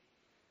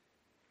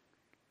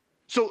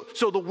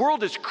 So the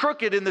world is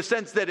crooked in the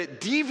sense that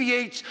it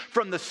deviates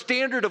from the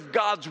standard of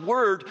God's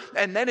Word,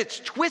 and then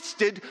it's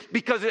twisted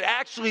because it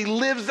actually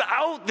lives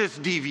out this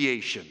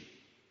deviation.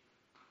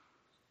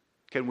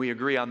 Can we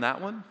agree on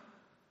that one?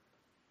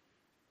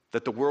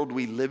 That the world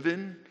we live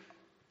in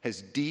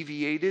has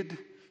deviated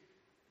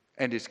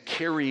and is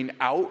carrying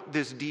out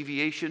this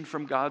deviation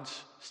from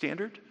God's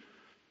standard?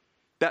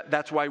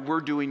 That's why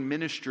we're doing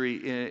ministry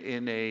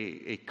in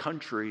a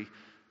country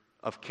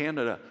of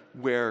Canada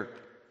where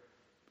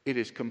it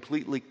is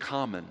completely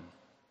common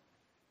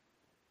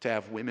to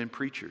have women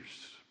preachers.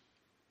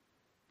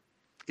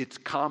 It's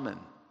common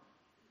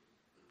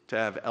to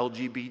have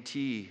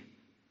LGBT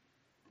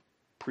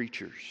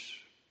preachers.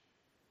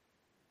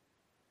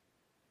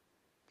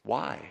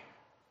 Why?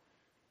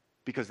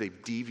 Because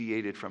they've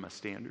deviated from a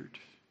standard.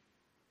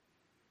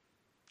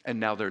 And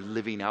now they're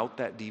living out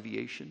that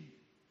deviation.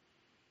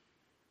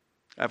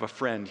 I have a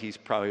friend, he's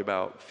probably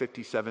about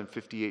 57,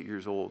 58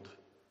 years old.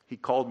 He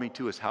called me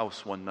to his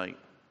house one night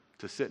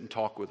to sit and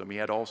talk with him. He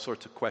had all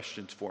sorts of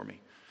questions for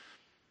me.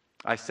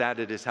 I sat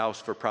at his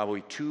house for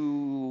probably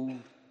two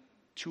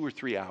or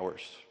 3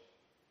 hours.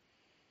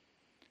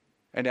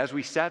 And as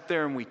we sat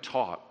there and we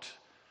talked,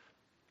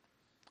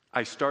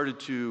 I started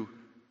to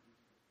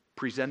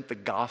present the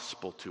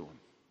gospel to him.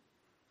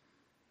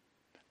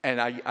 And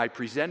I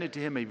presented to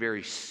him a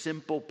very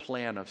simple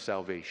plan of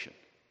salvation.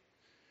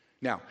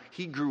 Now,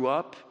 he grew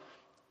up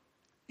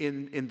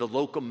in the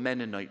local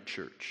Mennonite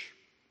church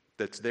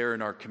that's there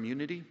in our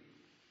community.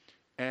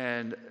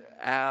 And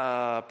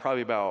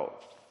probably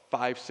about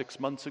 5-6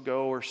 months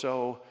ago or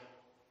so,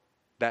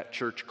 that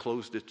church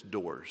closed its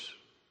doors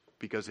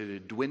because it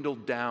had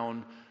dwindled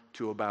down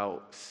to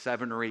about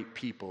 7 or 8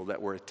 people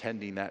that were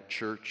attending that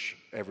church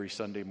every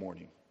Sunday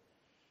morning.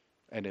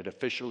 And it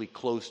officially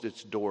closed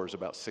its doors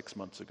about 6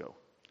 months ago.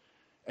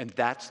 And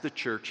that's the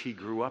church he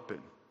grew up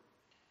in.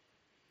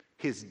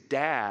 His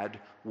dad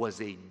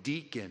was a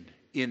deacon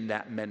in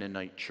that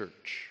Mennonite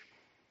church.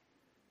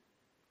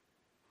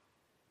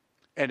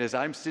 And as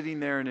I'm sitting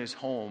there in his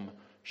home,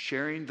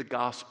 sharing the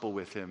gospel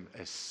with him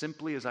as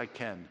simply as I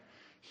can,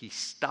 he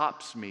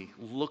stops me,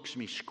 looks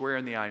me square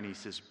in the eye, and he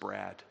says,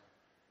 "Brad,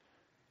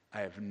 I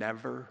have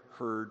never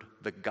heard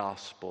the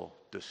gospel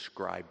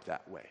described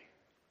that way."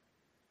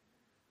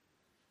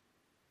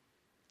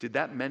 Did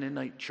that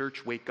Mennonite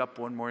church wake up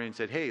one morning and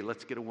said, "Hey,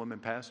 let's get a woman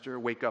pastor"?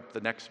 Wake up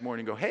the next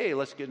morning and go, "Hey,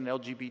 let's get an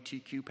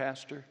LGBTQ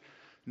pastor"?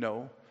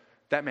 No.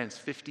 That man's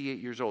 58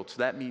 years old. So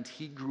that means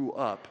he grew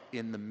up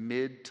in the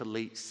mid to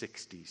late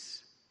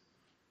 60s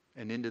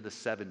and into the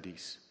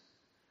 70s.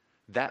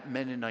 That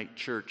Mennonite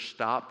church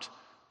stopped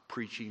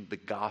preaching the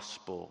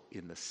gospel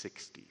in the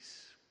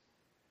 60s.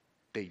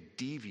 They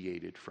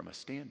deviated from a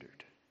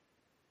standard.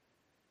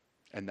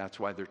 And that's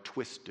why they're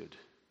twisted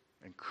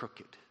and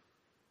crooked.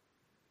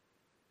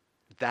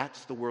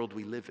 That's the world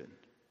we live in.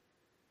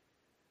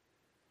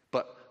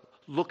 But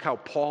look how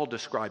Paul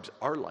describes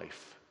our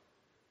life.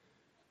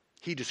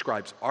 He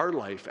describes our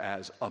life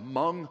as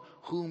among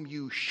whom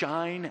you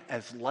shine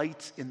as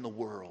lights in the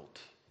world.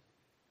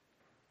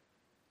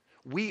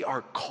 We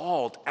are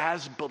called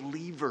as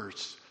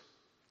believers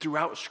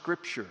throughout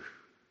Scripture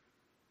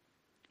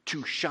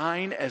to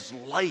shine as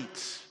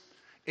lights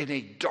in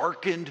a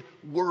darkened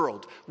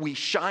world. We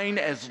shine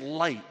as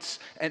lights.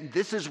 And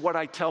this is what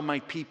I tell my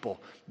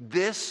people.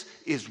 This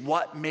is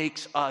what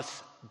makes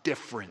us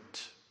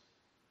different.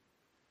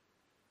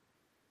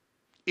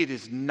 It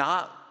is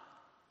not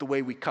the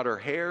way we cut our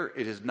hair.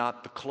 It is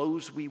not the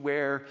clothes we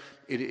wear.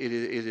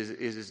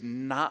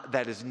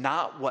 That is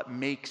not what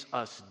makes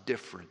us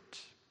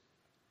different.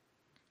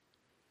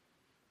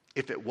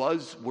 If it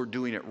was, we're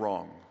doing it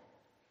wrong.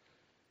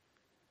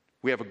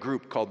 We have a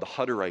group called the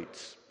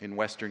Hutterites in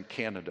Western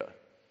Canada.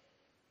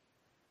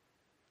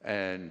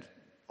 And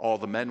all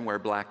the men wear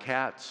black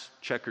hats,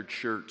 checkered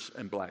shirts,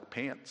 and black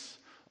pants.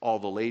 All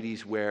the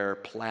ladies wear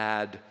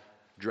plaid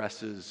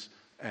dresses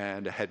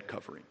and a head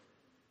covering.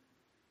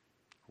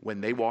 When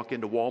they walk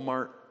into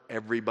Walmart,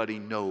 everybody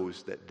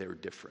knows that they're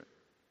different.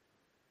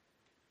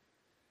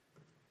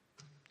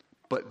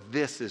 But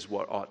this is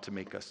what ought to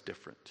make us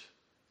different.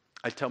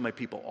 I tell my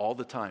people all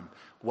the time,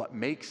 what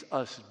makes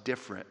us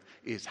different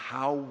is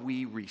how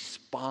we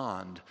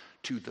respond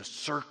to the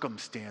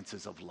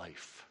circumstances of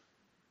life.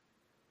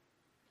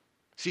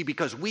 See,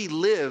 because we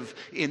live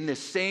in the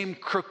same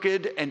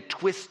crooked and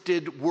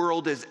twisted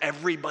world as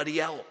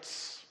everybody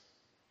else.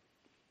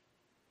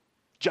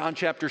 John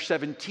chapter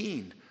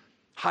 17,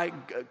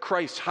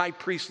 Christ's high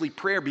priestly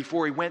prayer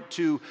before he went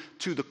to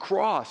the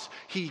cross,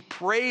 he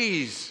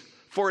prays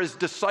for his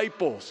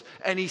disciples.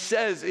 And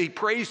he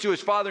prays to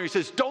his Father, and he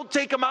says, "Don't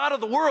take them out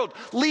of the world.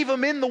 Leave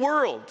them in the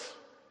world.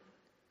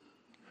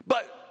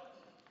 But,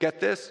 get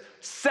this,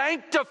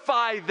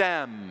 sanctify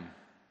them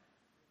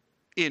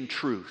in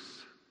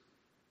truth.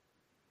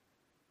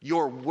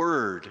 Your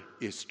word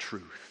is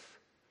truth."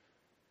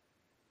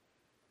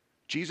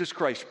 Jesus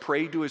Christ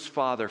prayed to his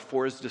Father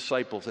for his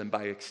disciples, and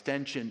by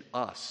extension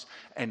us.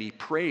 And he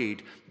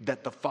prayed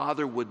that the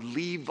Father would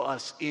leave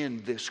us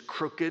in this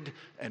crooked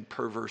and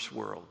perverse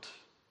world,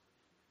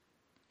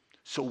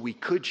 so we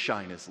could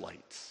shine as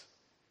lights.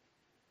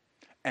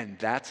 And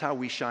that's how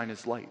we shine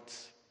as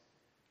lights.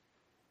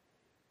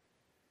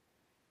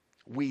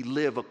 We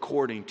live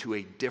according to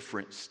a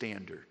different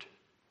standard.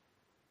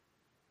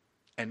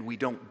 And we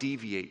don't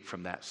deviate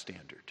from that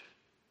standard.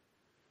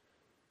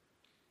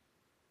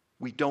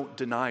 We don't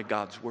deny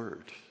God's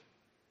word.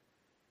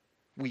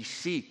 We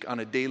seek on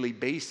a daily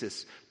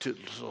basis to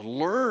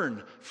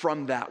learn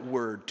from that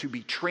word, to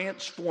be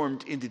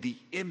transformed into the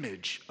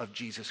image of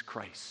Jesus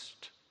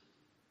Christ.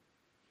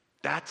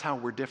 That's how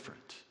we're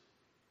different.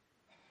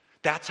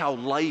 That's how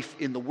life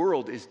in the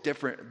world is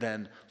different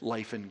than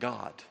life in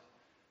God.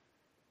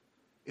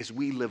 Is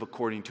we live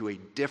according to a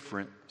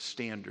different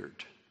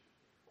standard,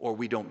 or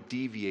we don't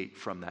deviate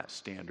from that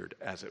standard,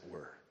 as it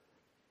were.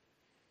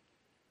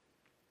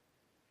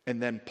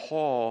 And then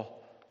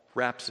Paul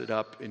wraps it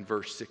up in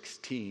verse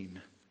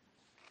 16.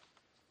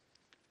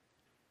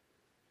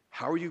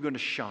 How are you going to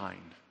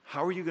shine?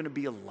 How are you going to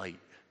be a light?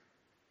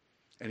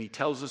 And he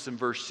tells us in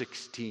verse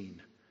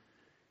 16,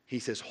 he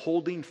says,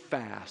 holding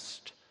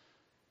fast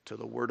to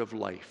the word of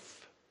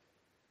life.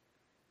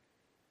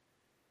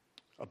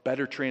 A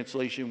better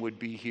translation would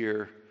be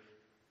here,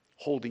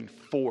 holding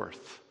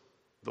forth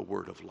the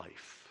word of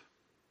life.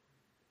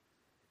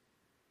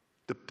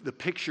 The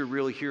picture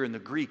really here in the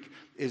Greek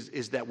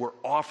is that we're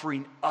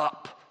offering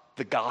up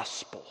the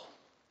gospel.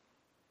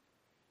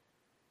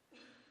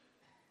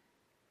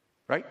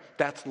 Right?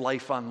 That's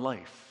life on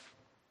life.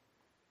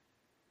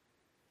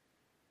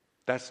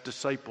 That's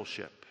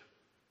discipleship.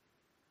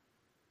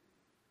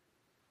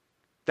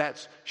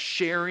 That's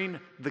sharing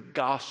the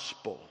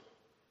gospel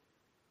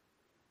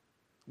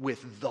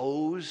with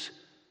those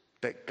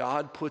that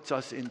God puts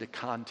us into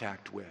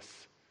contact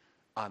with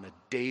on a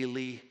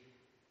daily,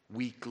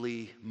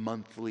 weekly,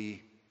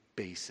 monthly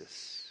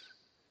basis.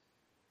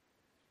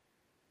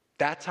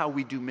 That's how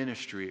we do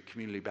ministry at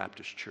Community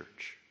Baptist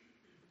Church.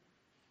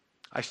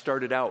 I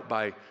started out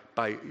by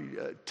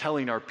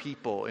telling our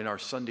people in our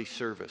Sunday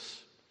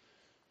service,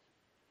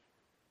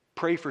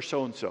 pray for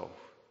so-and-so.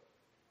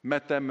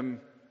 Met them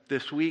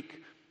this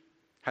week,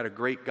 had a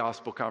great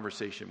gospel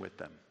conversation with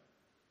them,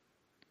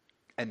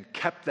 and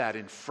kept that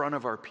in front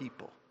of our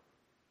people.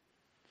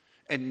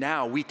 And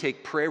now we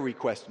take prayer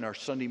requests in our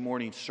Sunday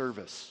morning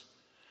service,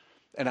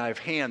 and I have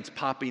hands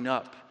popping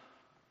up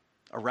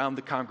around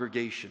the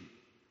congregation.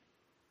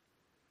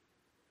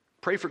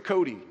 Pray for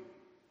Cody.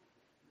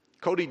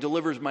 Cody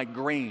delivers my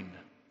grain.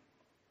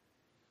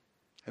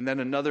 And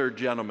then another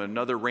gentleman,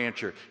 another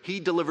rancher,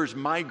 he delivers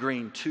my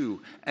grain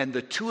too. And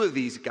the two of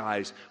these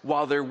guys,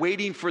 while they're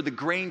waiting for the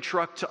grain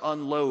truck to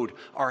unload,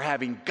 are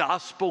having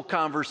gospel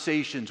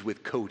conversations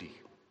with Cody.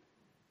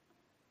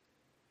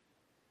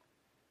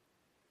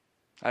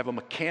 I have a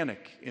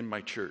mechanic in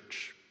my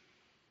church,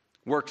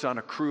 works on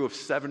a crew of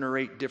 7 or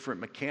 8 different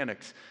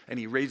mechanics, and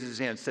he raises his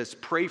hand and says,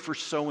 pray for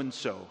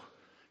so-and-so.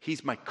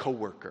 He's my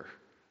coworker.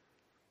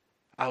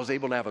 I was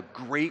able to have a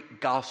great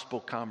gospel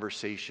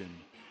conversation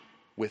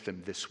with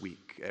him this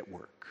week at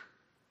work.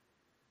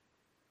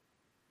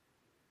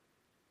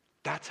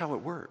 That's how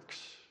it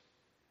works.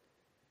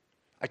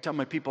 I tell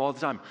my people all the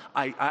time,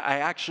 I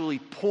actually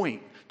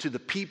point to the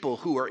people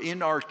who are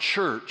in our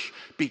church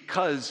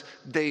because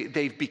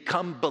they've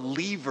become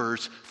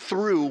believers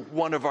through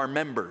one of our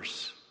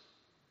members.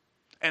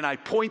 And I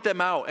point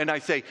them out and I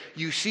say,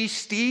 you see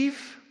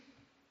Steve?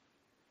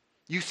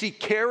 You see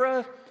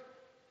Kara?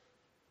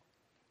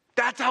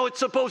 That's how it's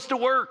supposed to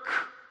work.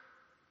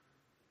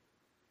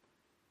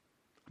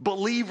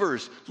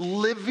 Believers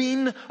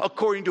living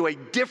according to a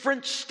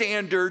different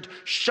standard,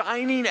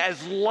 shining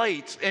as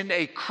lights in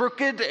a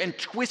crooked and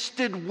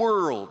twisted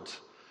world,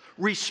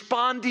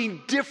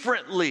 responding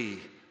differently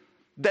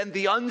than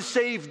the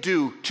unsaved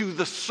do to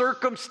the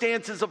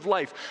circumstances of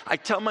life. I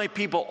tell my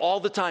people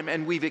all the time,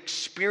 and we've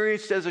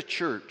experienced as a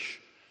church,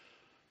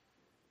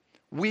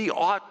 we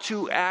ought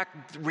to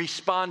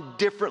respond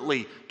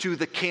differently to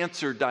the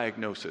cancer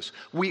diagnosis.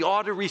 We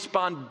ought to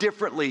respond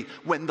differently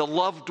when the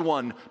loved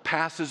one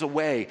passes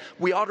away.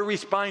 We ought to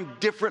respond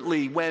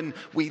differently when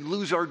we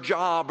lose our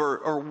job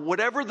or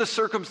whatever the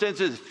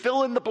circumstances,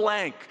 fill in the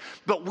blank.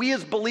 But we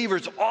as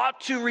believers ought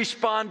to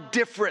respond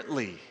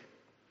differently.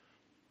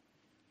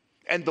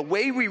 And the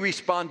way we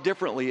respond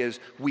differently is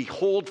we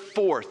hold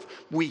forth,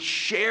 we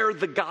share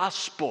the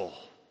gospel.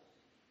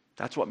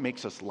 That's what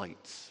makes us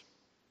lights.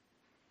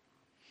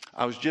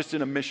 I was just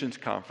in a missions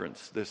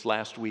conference this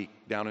last week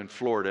down in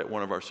Florida at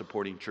one of our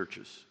supporting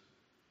churches.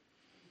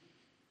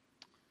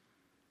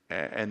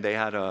 And they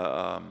had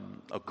a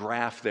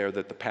graph there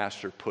that the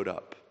pastor put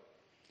up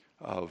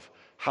of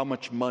how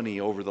much money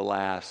over the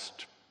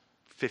last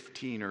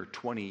 15 or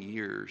 20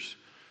 years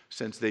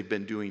since they've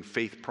been doing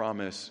faith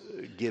promise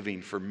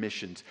giving for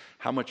missions,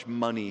 how much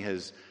money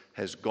has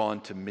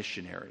gone to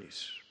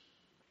missionaries.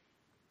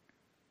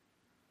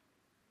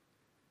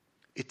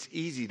 It's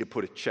easy to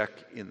put a check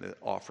in the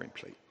offering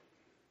plate.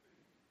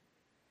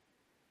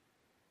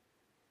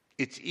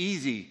 It's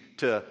easy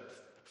to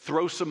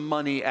throw some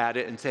money at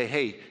it and say,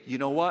 hey, you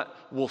know what?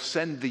 We'll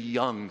send the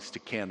Youngs to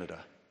Canada.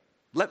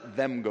 Let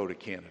them go to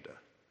Canada.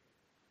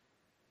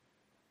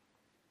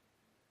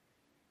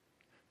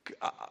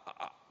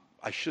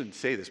 I shouldn't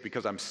say this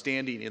because I'm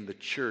standing in the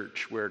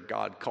church where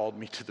God called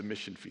me to the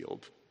mission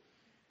field.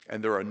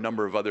 And there are a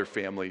number of other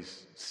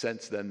families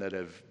since then that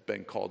have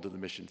been called to the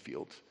mission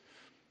field.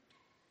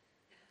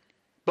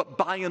 But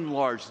by and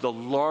large, the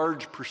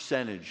large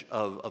percentage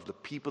of the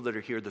people that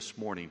are here this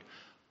morning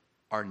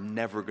are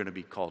never going to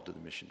be called to the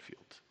mission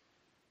field.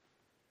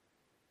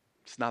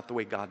 It's not the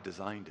way God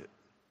designed it.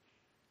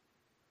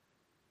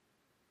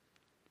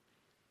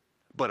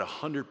 But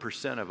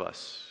 100% of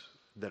us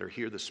that are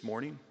here this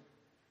morning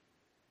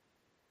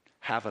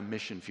have a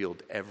mission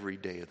field every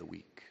day of the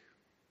week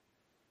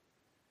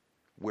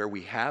where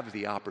we have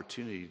the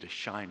opportunity to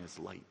shine as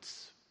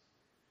lights.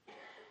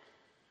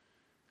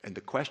 And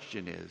the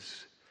question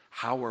is,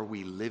 how are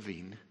we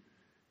living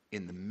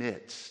in the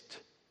midst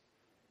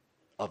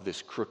of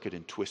this crooked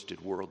and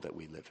twisted world that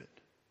we live in?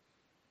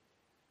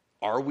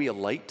 Are we a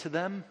light to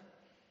them?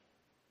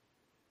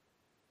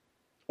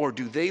 Or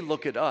do they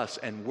look at us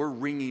and we're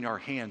wringing our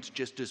hands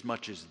just as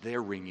much as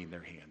they're wringing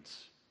their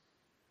hands?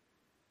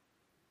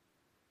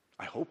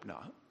 I hope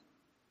not.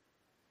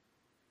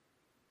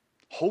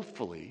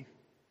 Hopefully,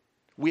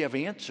 we have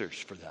answers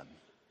for them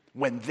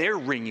when they're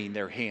wringing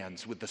their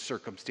hands with the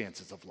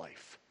circumstances of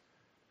life.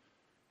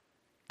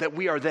 That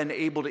we are then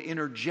able to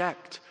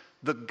interject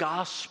the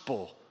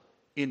gospel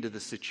into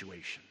the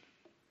situation.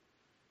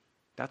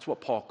 That's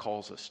what Paul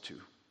calls us to.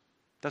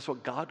 That's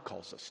what God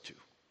calls us to.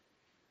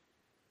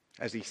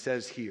 As he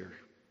says here,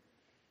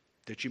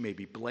 that you may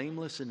be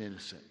blameless and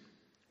innocent,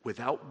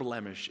 without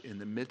blemish in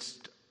the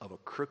midst of a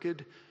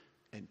crooked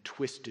and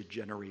twisted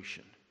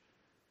generation,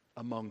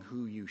 among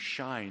whom you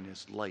shine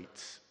as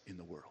lights in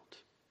the world.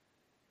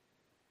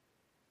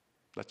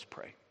 Let's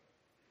pray.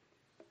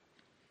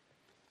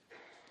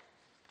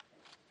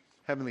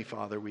 Heavenly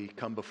Father, we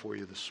come before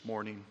you this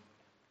morning,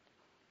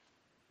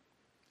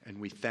 and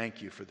we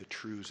thank you for the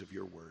truths of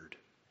your word.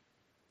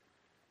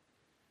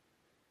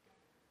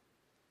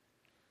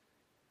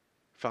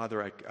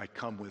 Father, I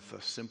come with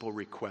a simple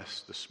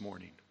request this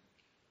morning,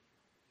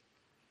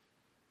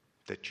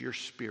 that your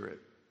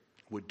Spirit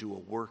would do a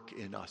work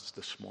in us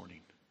this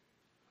morning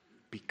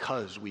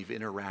because we've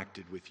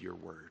interacted with your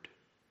word.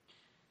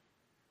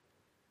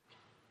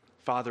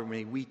 Father,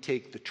 may we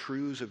take the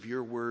truths of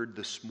your word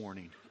this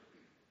morning,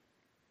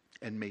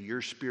 and may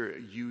your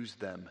Spirit use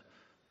them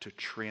to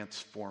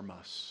transform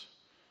us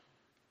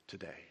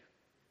today.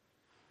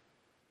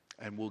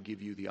 And we'll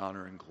give you the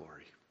honor and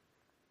glory.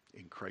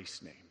 In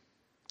Christ's name,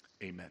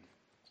 amen.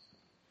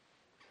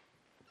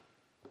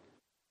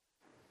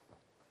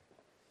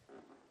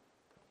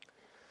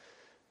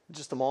 In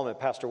just a moment,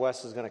 Pastor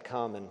Wes is going to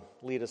come and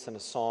lead us in a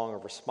song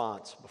of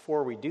response.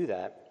 Before we do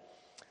that,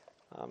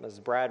 as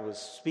Brad was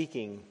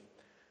speaking,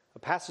 a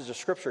passage of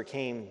Scripture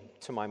came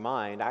to my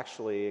mind.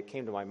 Actually, it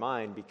came to my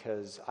mind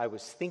because I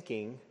was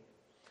thinking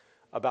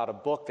about a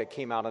book that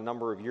came out a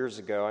number of years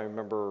ago. I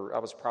remember I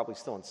was probably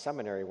still in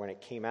seminary when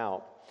it came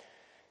out.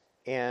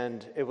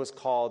 And it was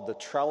called The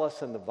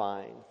Trellis and the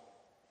Vine.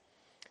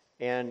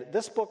 And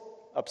this book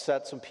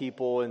upset some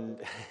people, and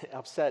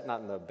upset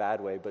not in a bad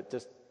way, but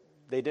just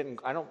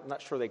I'm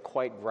not sure they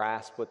quite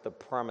grasped what the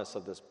premise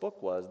of this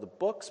book was. The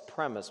book's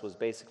premise was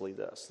basically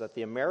this, that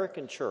the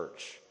American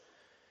church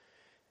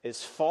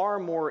is far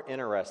more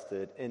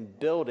interested in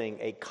building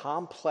a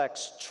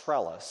complex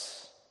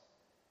trellis,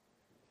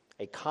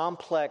 a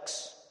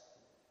complex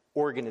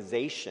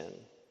organization,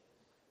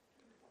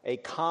 a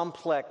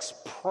complex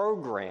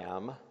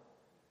program,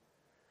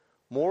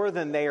 more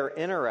than they are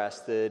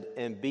interested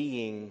in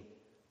being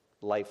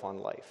life on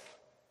life.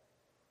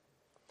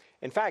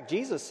 In fact,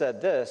 Jesus said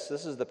this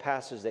is the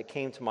passage that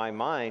came to my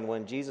mind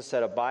when Jesus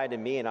said, "Abide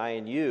in me and I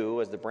in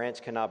you, as the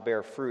branch cannot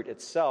bear fruit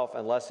itself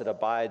unless it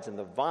abides in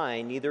the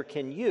vine, neither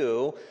can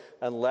you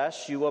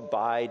unless you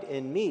abide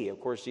in me." Of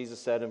course, Jesus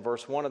said in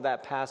verse 1 of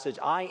that passage,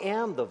 "I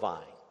am the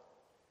vine."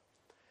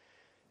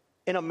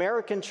 In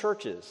American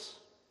churches,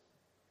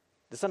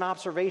 this is an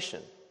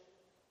observation.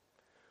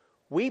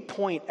 We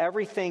point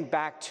everything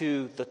back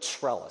to the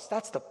trellis.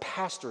 That's the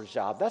pastor's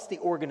job. That's the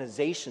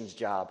organization's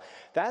job.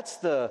 That's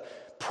the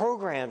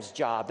program's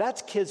job.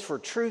 That's Kids for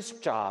Truth's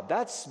job.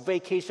 That's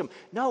vacation.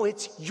 No,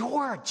 it's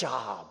your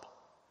job.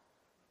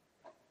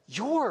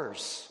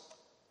 Yours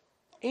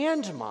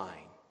and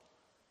mine.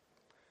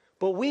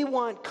 But we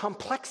want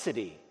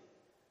complexity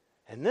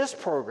in this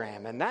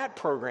program and that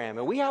program,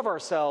 and we have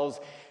ourselves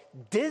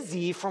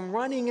dizzy from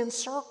running in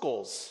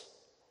circles.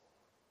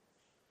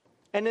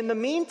 And in the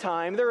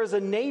meantime, there is a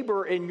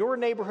neighbor in your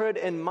neighborhood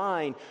and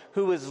mine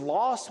who is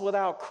lost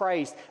without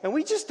Christ. And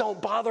we just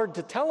don't bother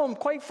to tell them,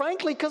 quite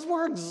frankly, because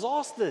we're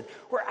exhausted.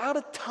 We're out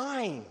of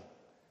time.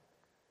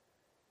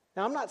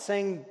 Now, I'm not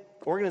saying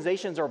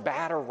organizations are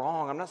bad or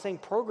wrong. I'm not saying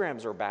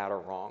programs are bad or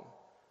wrong.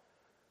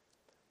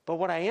 But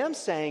what I am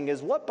saying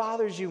is, what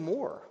bothers you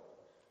more?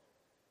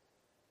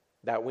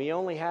 That we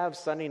only have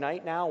Sunday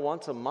night now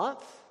once a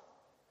month?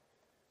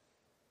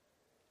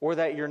 Or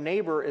that your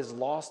neighbor is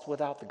lost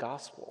without the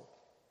gospel?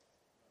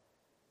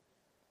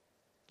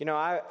 You know,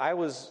 I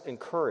was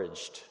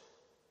encouraged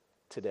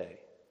today.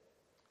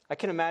 I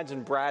can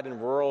imagine Brad in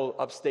rural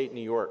upstate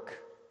New York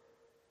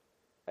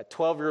at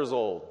 12 years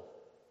old,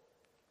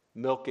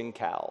 milking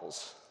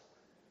cows.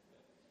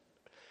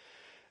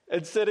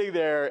 And sitting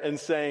there and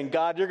saying,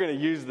 "God, you're going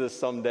to use this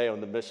someday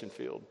on the mission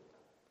field."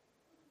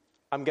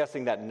 I'm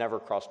guessing that never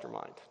crossed your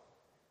mind.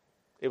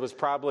 It was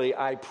probably,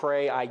 "I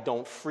pray I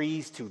don't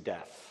freeze to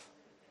death."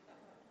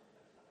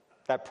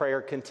 That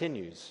prayer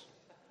continues.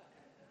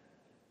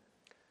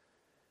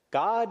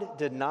 God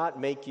did not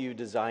make you,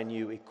 design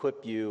you,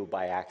 equip you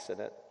by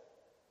accident.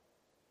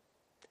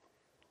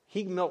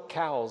 He milked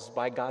cows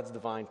by God's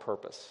divine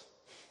purpose.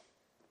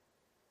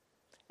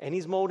 And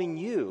he's molding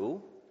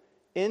you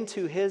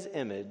into his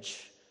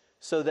image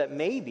so that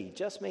maybe,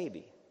 just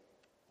maybe,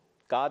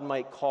 God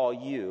might call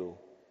you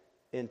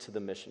into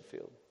the mission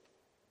field.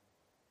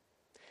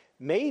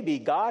 Maybe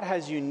God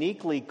has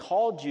uniquely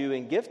called you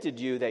and gifted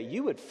you that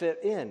you would fit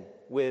in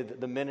with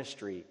the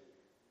ministry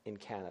in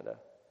Canada.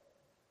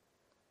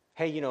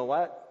 Hey, you know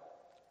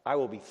what? I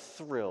will be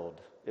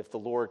thrilled if the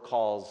Lord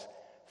calls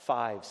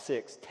 5,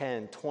 6,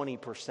 10,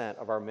 20%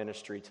 of our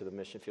ministry to the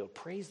mission field.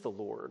 Praise the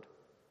Lord.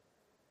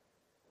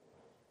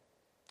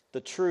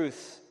 The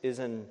truth is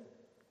in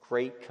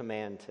great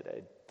demand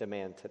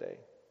today.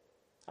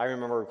 I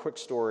remember a quick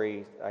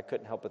story. I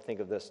couldn't help but think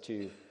of this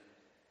too.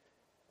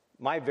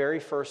 My very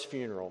first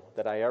funeral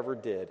that I ever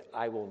did,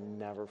 I will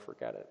never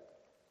forget it.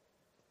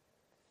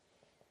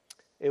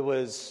 I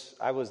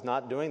was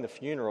not doing the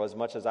funeral as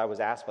much as I was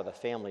asked by the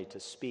family to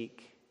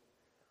speak.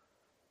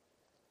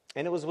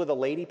 And it was with a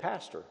lady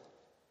pastor.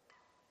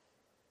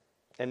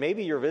 And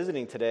maybe you're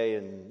visiting today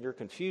and you're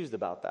confused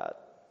about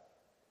that.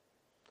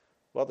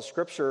 Well, the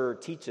scripture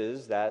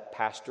teaches that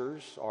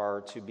pastors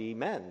are to be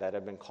men that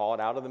have been called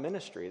out of the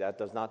ministry. That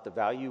does not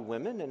devalue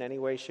women in any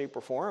way, shape,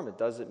 or form. It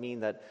doesn't mean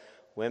that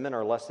women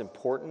are less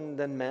important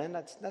than men.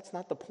 That's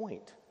not the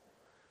point.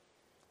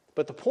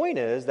 But the point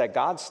is that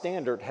God's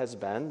standard has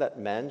been that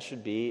men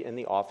should be in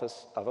the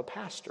office of a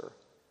pastor.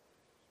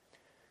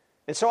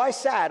 And so I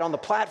sat on the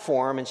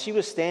platform, and she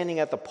was standing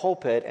at the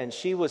pulpit, and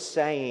she was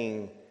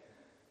saying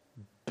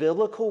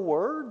biblical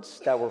words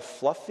that were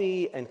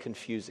fluffy and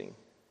confusing.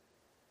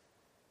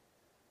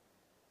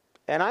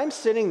 And I'm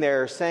sitting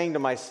there saying to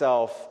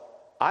myself,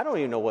 I don't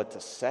even know what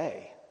to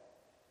say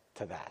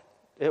to that.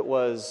 It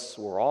was,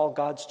 we're all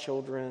God's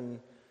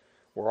children.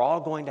 We're all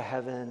going to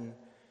heaven.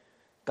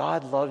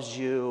 God loves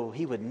you.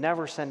 He would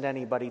never send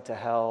anybody to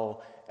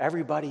hell.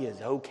 Everybody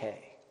is okay.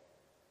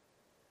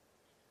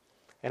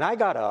 And I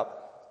got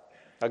up,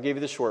 I'll give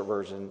you the short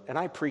version, and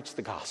I preached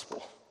the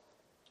gospel.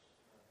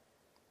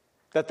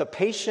 That the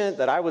patient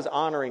that I was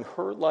honoring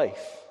her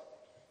life,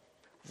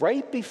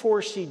 right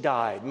before she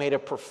died, made a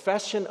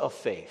profession of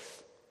faith.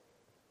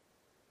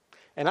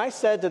 And I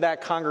said to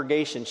that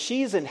congregation,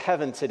 she's in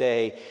heaven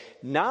today,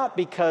 not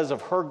because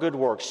of her good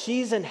works.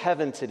 She's in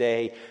heaven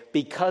today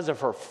because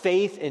of her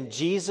faith in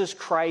Jesus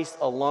Christ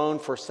alone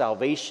for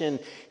salvation.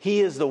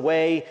 He is the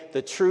way,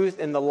 the truth,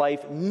 and the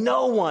life.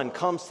 No one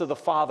comes to the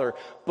Father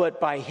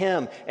but by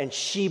him, and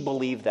she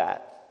believed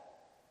that.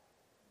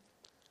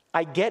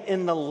 I get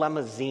in the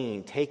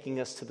limousine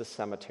taking us to the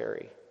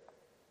cemetery.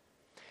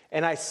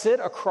 And I sit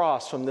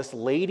across from this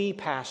lady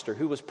pastor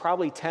who was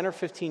probably 10 or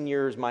 15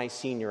 years my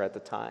senior at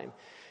the time.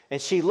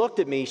 And she looked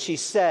at me, she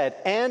said,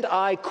 and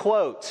I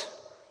quote,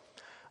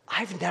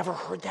 "I've never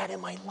heard that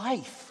in my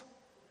life."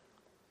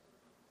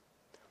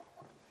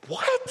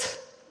 What?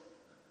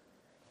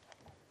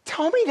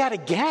 Tell me that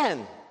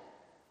again.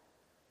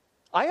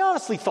 I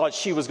honestly thought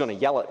she was going to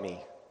yell at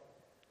me.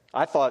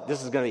 I thought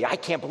this is going to be, I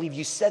can't believe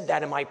you said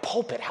that in my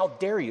pulpit. How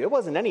dare you? It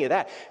wasn't any of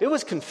that. It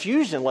was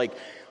confusion, like,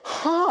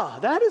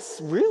 that is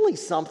really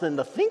something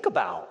to think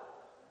about.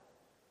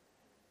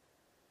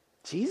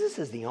 Jesus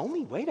is the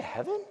only way to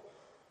heaven?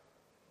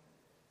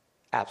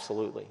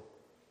 Absolutely.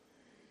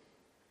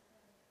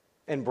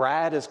 And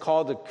Brad is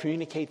called to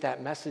communicate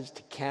that message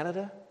to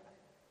Canada.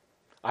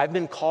 I've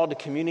been called to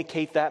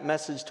communicate that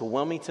message to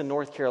Wilmington,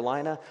 North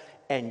Carolina.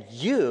 And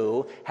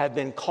you have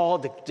been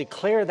called to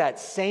declare that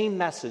same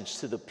message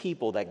to the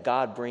people that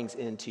God brings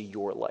into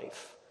your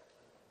life.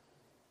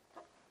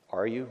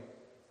 Are you?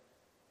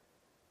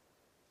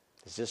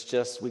 Is this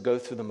just we go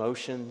through the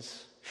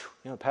motions?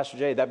 You know, Pastor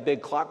Jay, that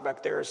big clock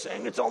back there is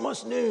saying it's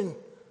almost noon.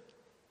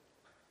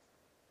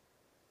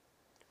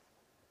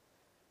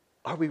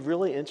 Are we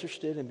really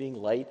interested in being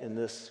light in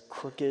this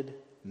crooked,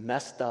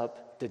 messed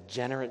up,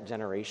 degenerate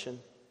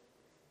generation?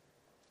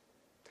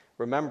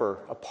 Remember,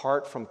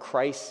 apart from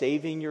Christ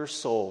saving your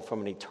soul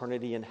from an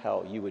eternity in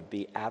hell, you would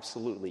be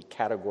absolutely,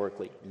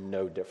 categorically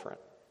no different.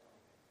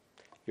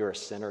 You're a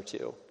sinner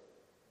too.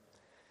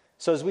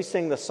 So as we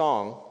sing the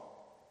song,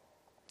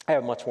 I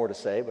have much more to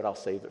say, but I'll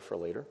save it for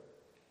later.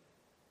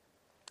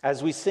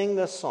 As we sing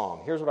this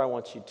song, here's what I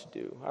want you to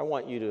do. I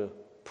want you to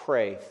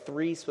pray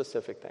 3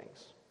 specific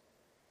things.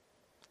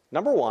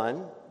 Number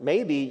 1,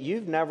 maybe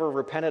you've never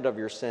repented of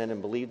your sin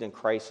and believed in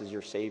Christ as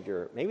your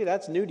Savior. Maybe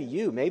that's new to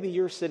you. Maybe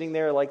you're sitting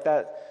there like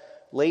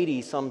that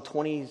lady some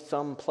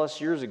 20-some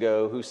plus years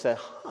ago who said,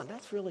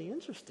 that's really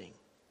interesting.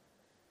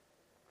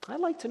 I'd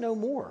like to know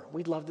more.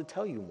 We'd love to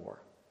tell you more.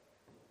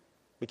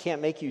 We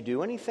can't make you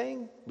do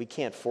anything. We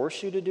can't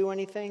force you to do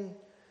anything.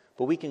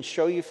 But we can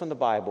show you from the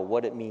Bible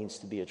what it means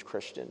to be a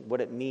Christian,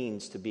 what it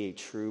means to be a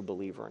true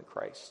believer in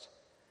Christ.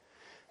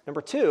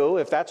 Number 2,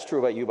 if that's true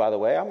about you, by the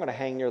way, I'm going to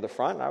hang near the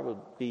front, and I would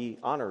be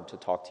honored to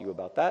talk to you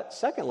about that.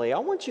 Secondly, I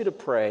want you to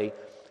pray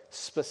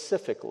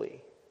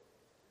specifically,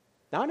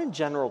 not in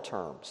general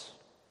terms,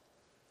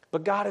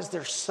 but God, is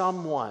there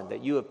someone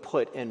that you have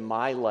put in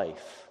my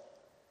life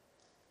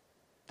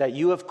that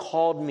you have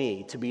called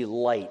me to be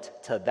light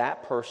to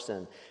that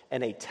person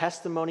and a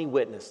testimony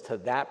witness to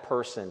that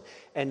person?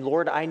 And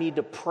Lord, I need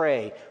to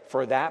pray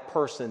for that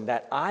person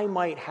that I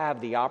might have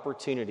the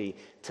opportunity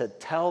to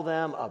tell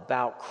them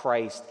about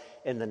Christ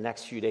in the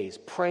next few days.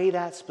 Pray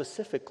that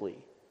specifically.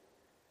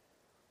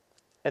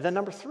 And then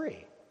number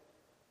 3,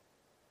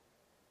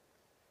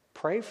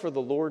 pray for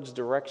the Lord's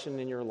direction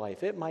in your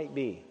life. It might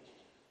be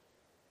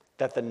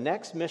that the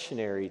next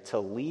missionary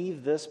to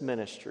leave this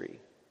ministry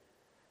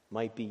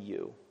might be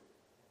you.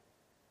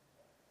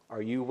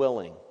 Are you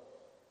willing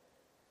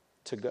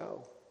to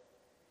go?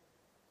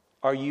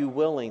 Are you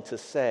willing to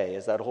say,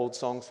 as that old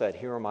song said,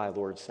 "Here am I,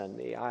 Lord, send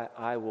me.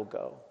 I will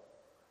go"?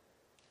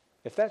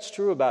 If that's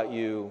true about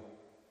you,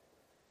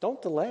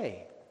 don't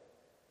delay.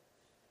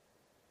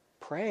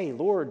 Pray,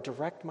 "Lord,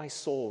 direct my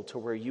soul to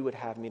where you would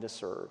have me to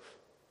serve,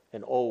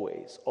 and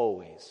always,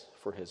 always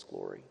for his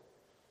glory."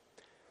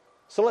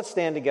 So let's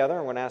stand together.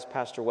 I'm going to ask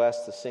Pastor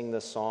West to sing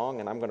this song,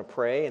 and I'm going to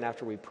pray, and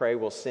after we pray,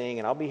 we'll sing,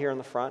 and I'll be here in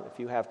the front. If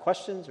you have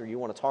questions or you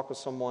want to talk with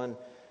someone,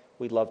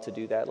 we'd love to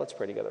do that. Let's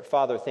pray together.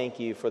 Father, thank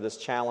you for this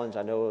challenge.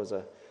 I know it was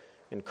an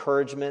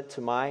encouragement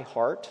to my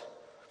heart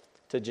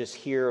to just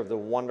hear of the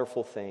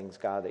wonderful things,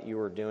 God, that you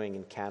are doing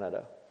in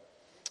Canada.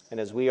 And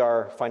as we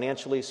are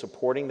financially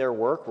supporting their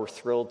work, we're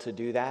thrilled to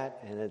do that.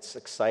 And it's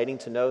exciting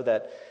to know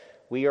that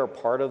we are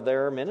part of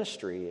their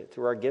ministry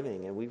through our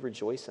giving, and we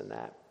rejoice in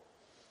that.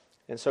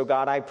 And so,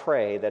 God, I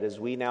pray that as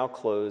we now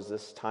close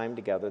this time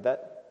together,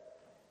 that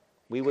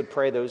we would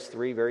pray those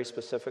three very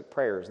specific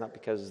prayers, not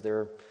because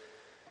they're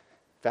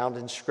found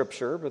in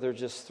Scripture, but they're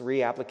just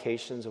three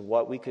applications of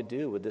what we could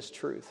do with this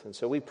truth. And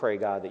so we pray,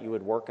 God, that you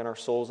would work in our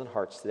souls and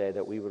hearts today,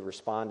 that we would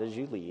respond as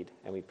you lead,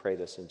 and we pray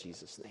this in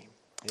Jesus' name.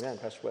 Amen.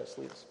 Pastor West,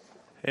 lead us.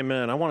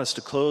 Amen. I want us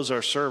to close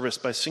our service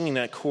by singing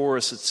that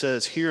chorus that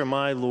says, "Here am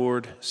I,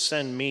 Lord,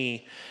 send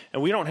me."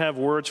 And we don't have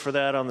words for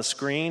that on the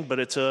screen, but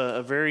it's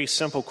a very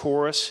simple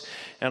chorus.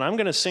 And I'm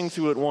going to sing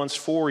through it once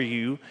for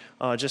you,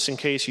 just in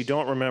case you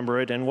don't remember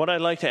it. And what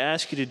I'd like to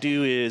ask you to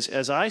do is,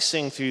 as I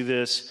sing through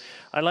this,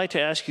 I'd like to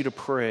ask you to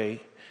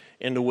pray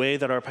in the way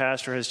that our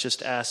pastor has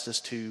just asked us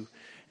to.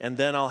 And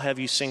then I'll have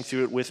you sing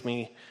through it with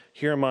me.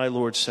 "Here am I,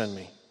 Lord, send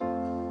me."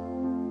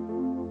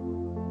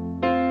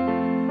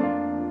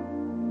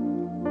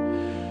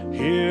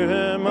 Here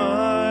am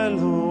I,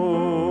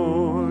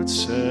 Lord,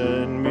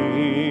 send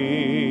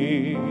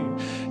me.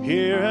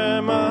 Here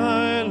am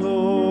I,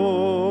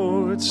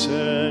 Lord,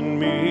 send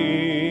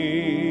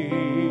me.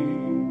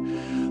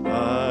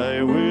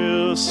 I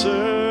will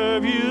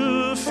serve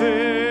you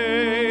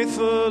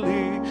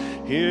faithfully.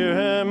 Here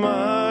am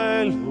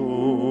I,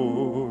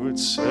 Lord,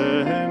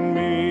 send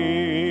me.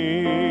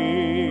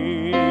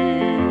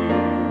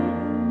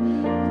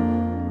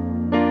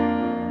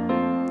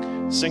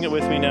 Sing it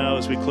with me now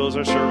as we close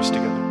our service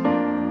together.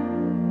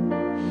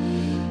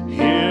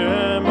 Here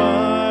am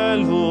I,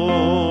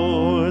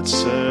 Lord,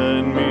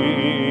 send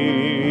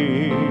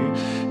me.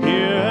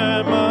 Here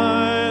am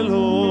I,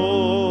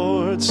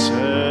 Lord,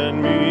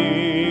 send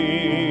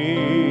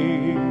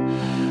me.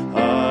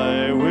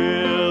 I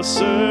will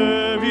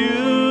serve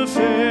you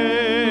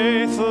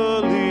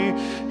faithfully.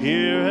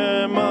 Here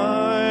am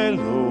I,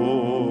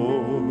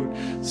 Lord,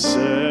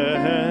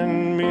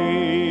 send me.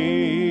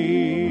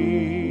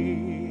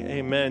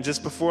 Amen.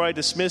 Just before I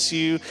dismiss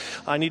you,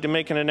 I need to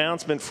make an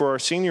announcement for our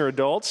senior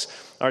adults.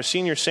 Our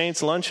Senior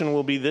Saints Luncheon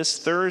will be this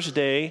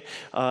Thursday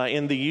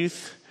in the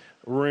youth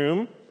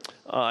room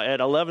at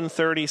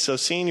 11:30. So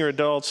senior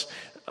adults,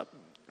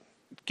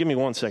 give me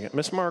 1 second.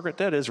 Miss Margaret,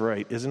 that is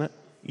right, isn't it?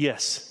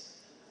 Yes.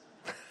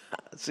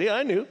 See,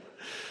 I knew.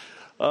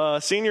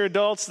 Senior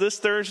adults, this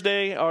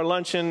Thursday, our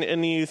luncheon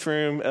in the youth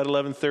room at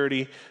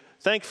 11:30.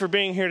 Thank you for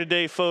being here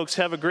today, folks.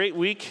 Have a great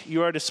week.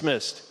 You are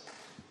dismissed.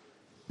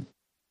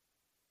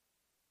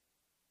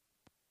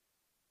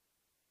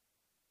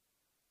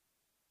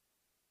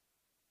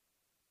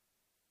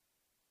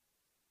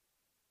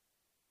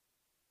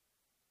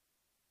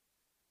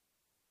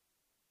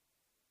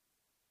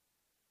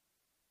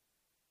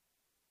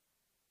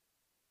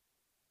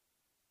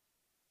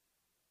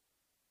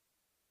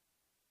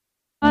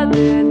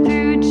 Father.